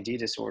the TMD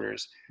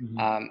disorders,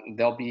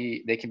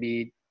 they can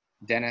be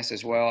dentists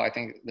as well. I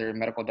think there are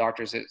medical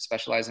doctors that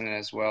specialize in it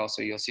as well.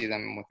 So you'll see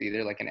them with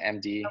either like an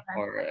MD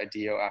or a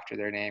DO after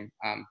their name.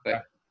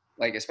 But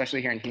like,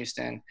 especially here in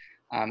Houston,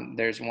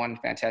 there's one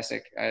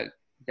fantastic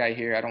guy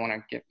here. I don't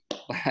want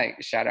to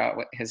shout out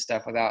his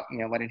stuff without,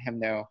 letting him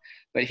know,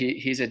 but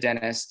he's a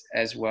dentist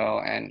as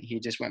well. And he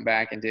just went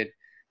back and did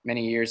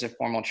many years of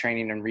formal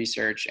training and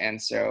research. And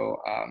so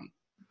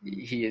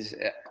he's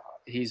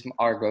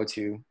our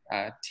go-to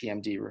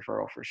TMD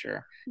referral for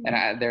sure.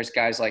 And there's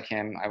guys like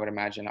him, I would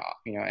imagine,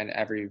 in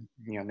every,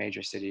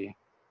 major city.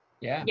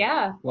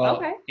 Yeah.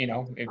 Well,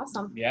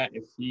 awesome.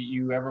 If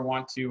you ever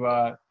want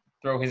to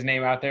throw his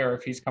name out there, or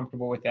if he's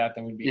comfortable with that,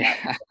 then we'd be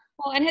happy.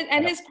 Well,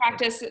 and his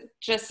practice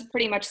just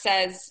pretty much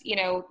says,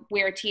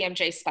 we're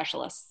TMJ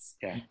specialists.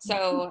 Yeah.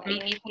 So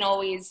you can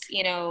always,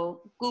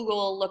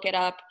 Google, look it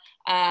up,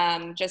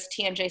 just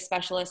TMJ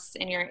specialists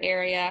in your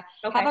area.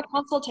 Okay. Have a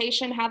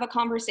consultation, have a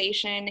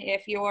conversation.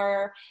 If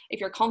you're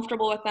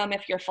comfortable with them,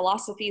 if your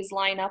philosophies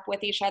line up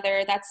with each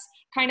other, that's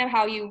kind of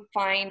how you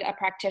find a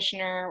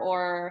practitioner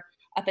or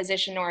a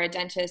physician or a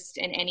dentist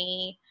in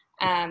any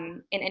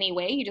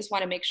way. You just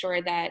want to make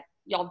sure that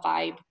y'all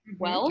vibe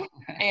well,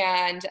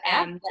 and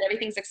that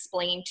everything's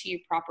explained to you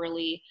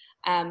properly,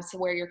 so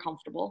where you're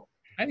comfortable.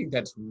 I think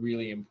that's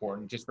really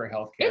important just for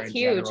healthcare. It's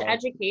huge,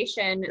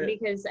 education,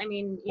 because I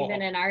mean,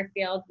 even in our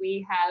field,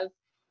 we have,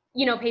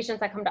 you know, patients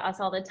that come to us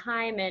all the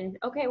time and,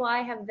 okay, well, I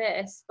have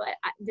this, but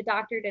the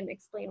doctor didn't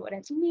explain what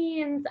it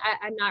means.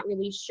 I'm not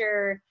really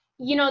sure.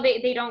 You know,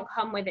 they don't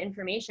come with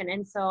information.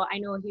 And so I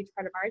know a huge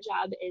part of our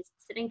job is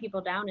sitting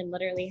people down and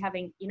literally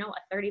having, you know,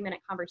 a 30-minute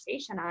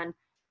conversation on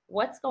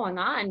what's going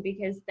on,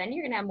 because then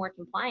you're going to have more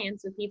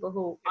compliance with people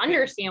who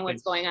understand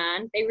what's going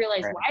on. They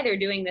realize why they're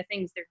doing the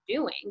things they're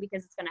doing,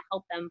 because it's going to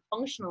help them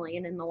functionally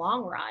and in the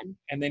long run.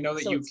 And they know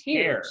that you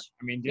care. Huge.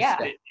 I mean,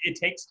 just it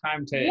takes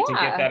time to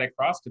get that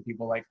across to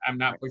people. Like, I'm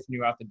not pushing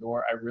you out the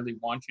door. I really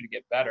want you to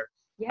get better.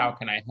 How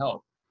can I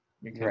help?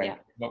 Because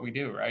what we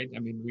do, right? I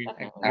mean, we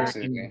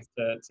absolutely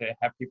to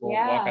have people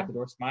walk out the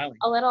door smiling.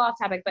 A little off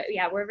topic, but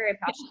yeah, we're very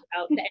passionate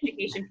about the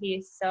education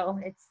piece. So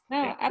it's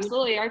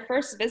absolutely. Our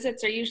first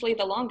visits are usually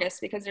the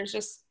longest because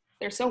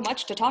there's so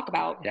much to talk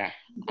about.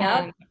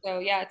 So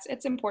yeah,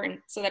 it's important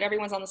so that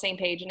everyone's on the same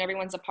page and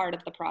everyone's a part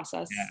of the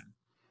process.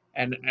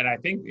 And I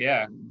think,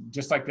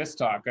 just like this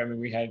talk, I mean,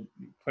 we had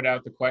put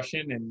out the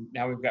question and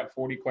now we've got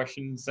 40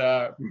 questions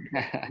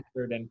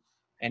answered,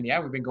 and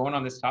we've been going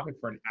on this topic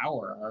for an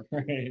hour.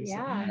 I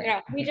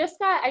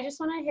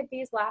just want to hit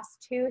these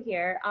last two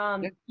here.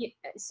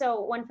 So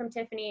one from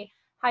Tiffany: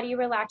 how do you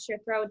relax your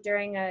throat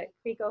during a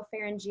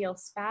cricopharyngeal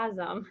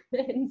spasm?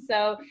 And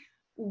so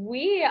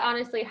we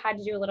honestly had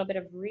to do a little bit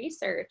of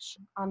research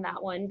on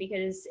that one,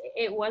 because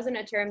it wasn't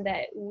a term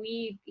that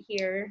we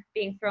hear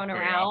being thrown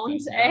around.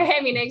 I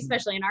mean,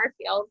 especially in our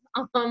field.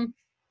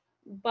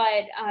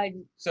 But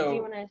do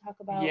you want to talk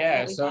about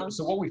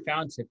so what we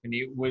found,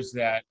 Tiffany, was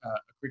that a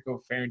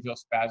cricopharyngeal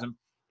spasm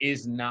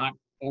is not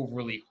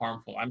overly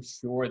harmful. I'm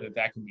sure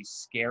that can be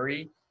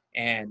scary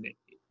and,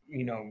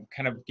 you know,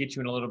 kind of get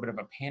you in a little bit of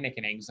a panic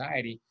and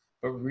anxiety,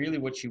 but really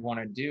what you want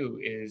to do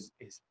is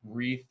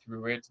breathe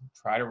through it,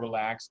 try to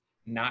relax,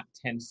 not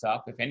tense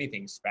up. If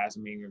anything's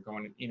spasming or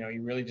going, you know,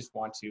 you really just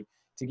want to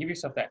give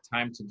yourself that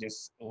time to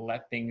just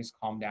let things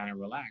calm down and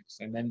relax.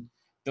 And then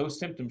those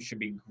symptoms should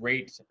be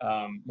great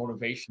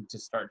motivation to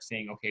start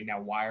saying, okay, now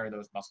why are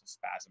those muscles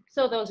spasming?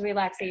 So those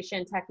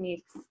relaxation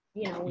techniques,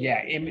 you know, we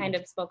kind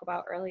of spoke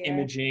about earlier.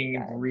 Imaging,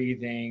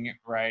 breathing,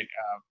 right?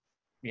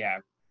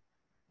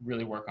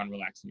 Really work on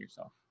relaxing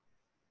yourself.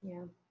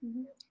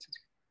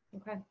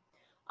 Okay.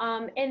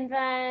 And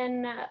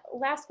then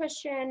last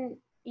question,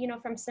 you know,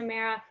 from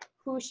Samara: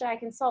 who should I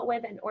consult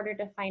with in order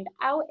to find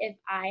out if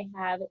I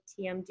have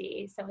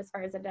TMD? So as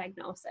far as a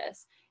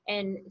diagnosis.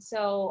 And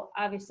so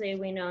obviously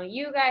we know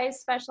you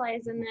guys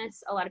specialize in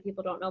this. A lot of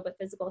people don't know, but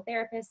physical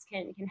therapists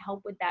can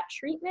help with that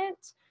treatment.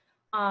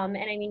 And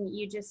I mean,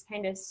 you just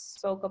kind of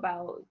spoke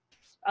about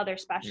other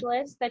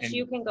specialists that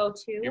you can go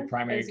to. Your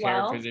primary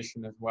care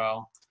physician as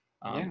well.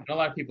 A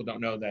lot of people don't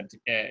know that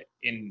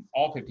in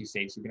all 50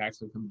 states, you can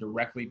actually come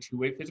directly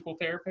to a physical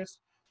therapist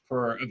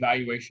for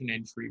evaluation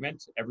and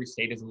treatment. Every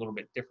state is a little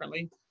bit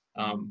differently,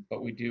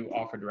 but we do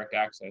offer direct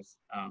access.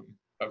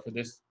 But for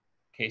this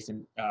case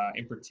in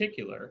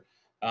particular,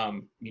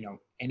 you know,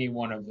 any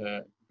one of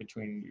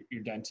between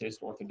your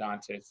dentist,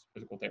 orthodontist,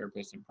 physical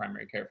therapist, and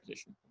primary care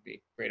physician would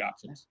be great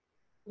options.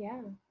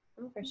 Yeah,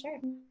 for sure.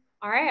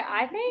 All right,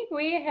 I think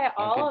we hit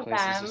all of them.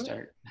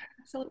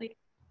 Absolutely.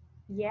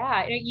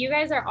 Yeah, you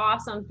guys are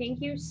awesome.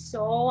 Thank you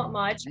so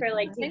much for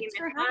taking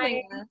the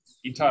time.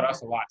 You taught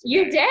us a lot today.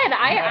 You did.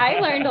 I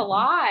learned a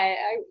lot.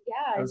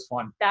 It was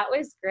fun. That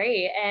was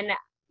great. And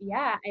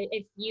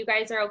if you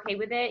guys are okay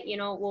with it, you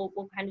know,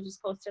 we'll kind of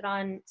just post it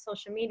on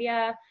social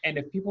media. And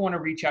if people want to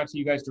reach out to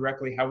you guys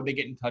directly, how would they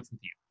get in touch with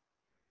you?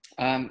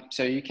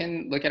 So you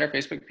can look at our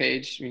Facebook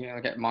page. You can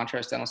look at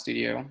Montrose Dental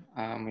Studio.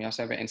 We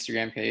also have an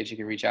Instagram page. You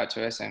can reach out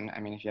to us. And I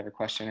mean, if you have a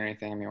question or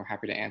anything, I mean, we're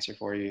happy to answer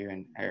for you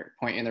and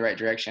point you in the right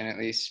direction, at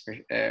least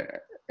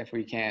if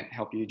we can't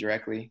help you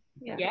directly.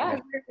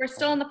 We're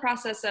still in the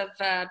process of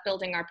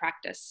building our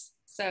practice.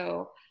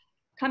 So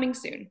coming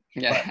soon.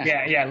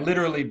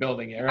 Literally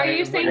building it. Right? Are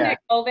you saying that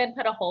COVID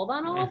put a hold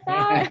on all of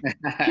that?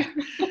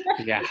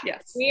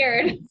 Yes.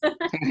 Weird.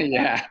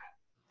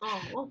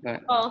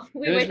 Well,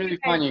 it was really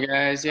fun, you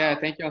guys.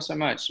 Thank you all so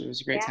much. It was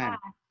a great time.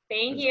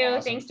 Thank you.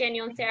 Awesome. Thanks,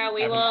 Daniel and Sarah.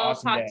 We will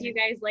talk to you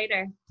guys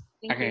later.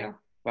 Thank you.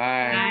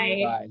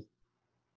 Bye. Bye.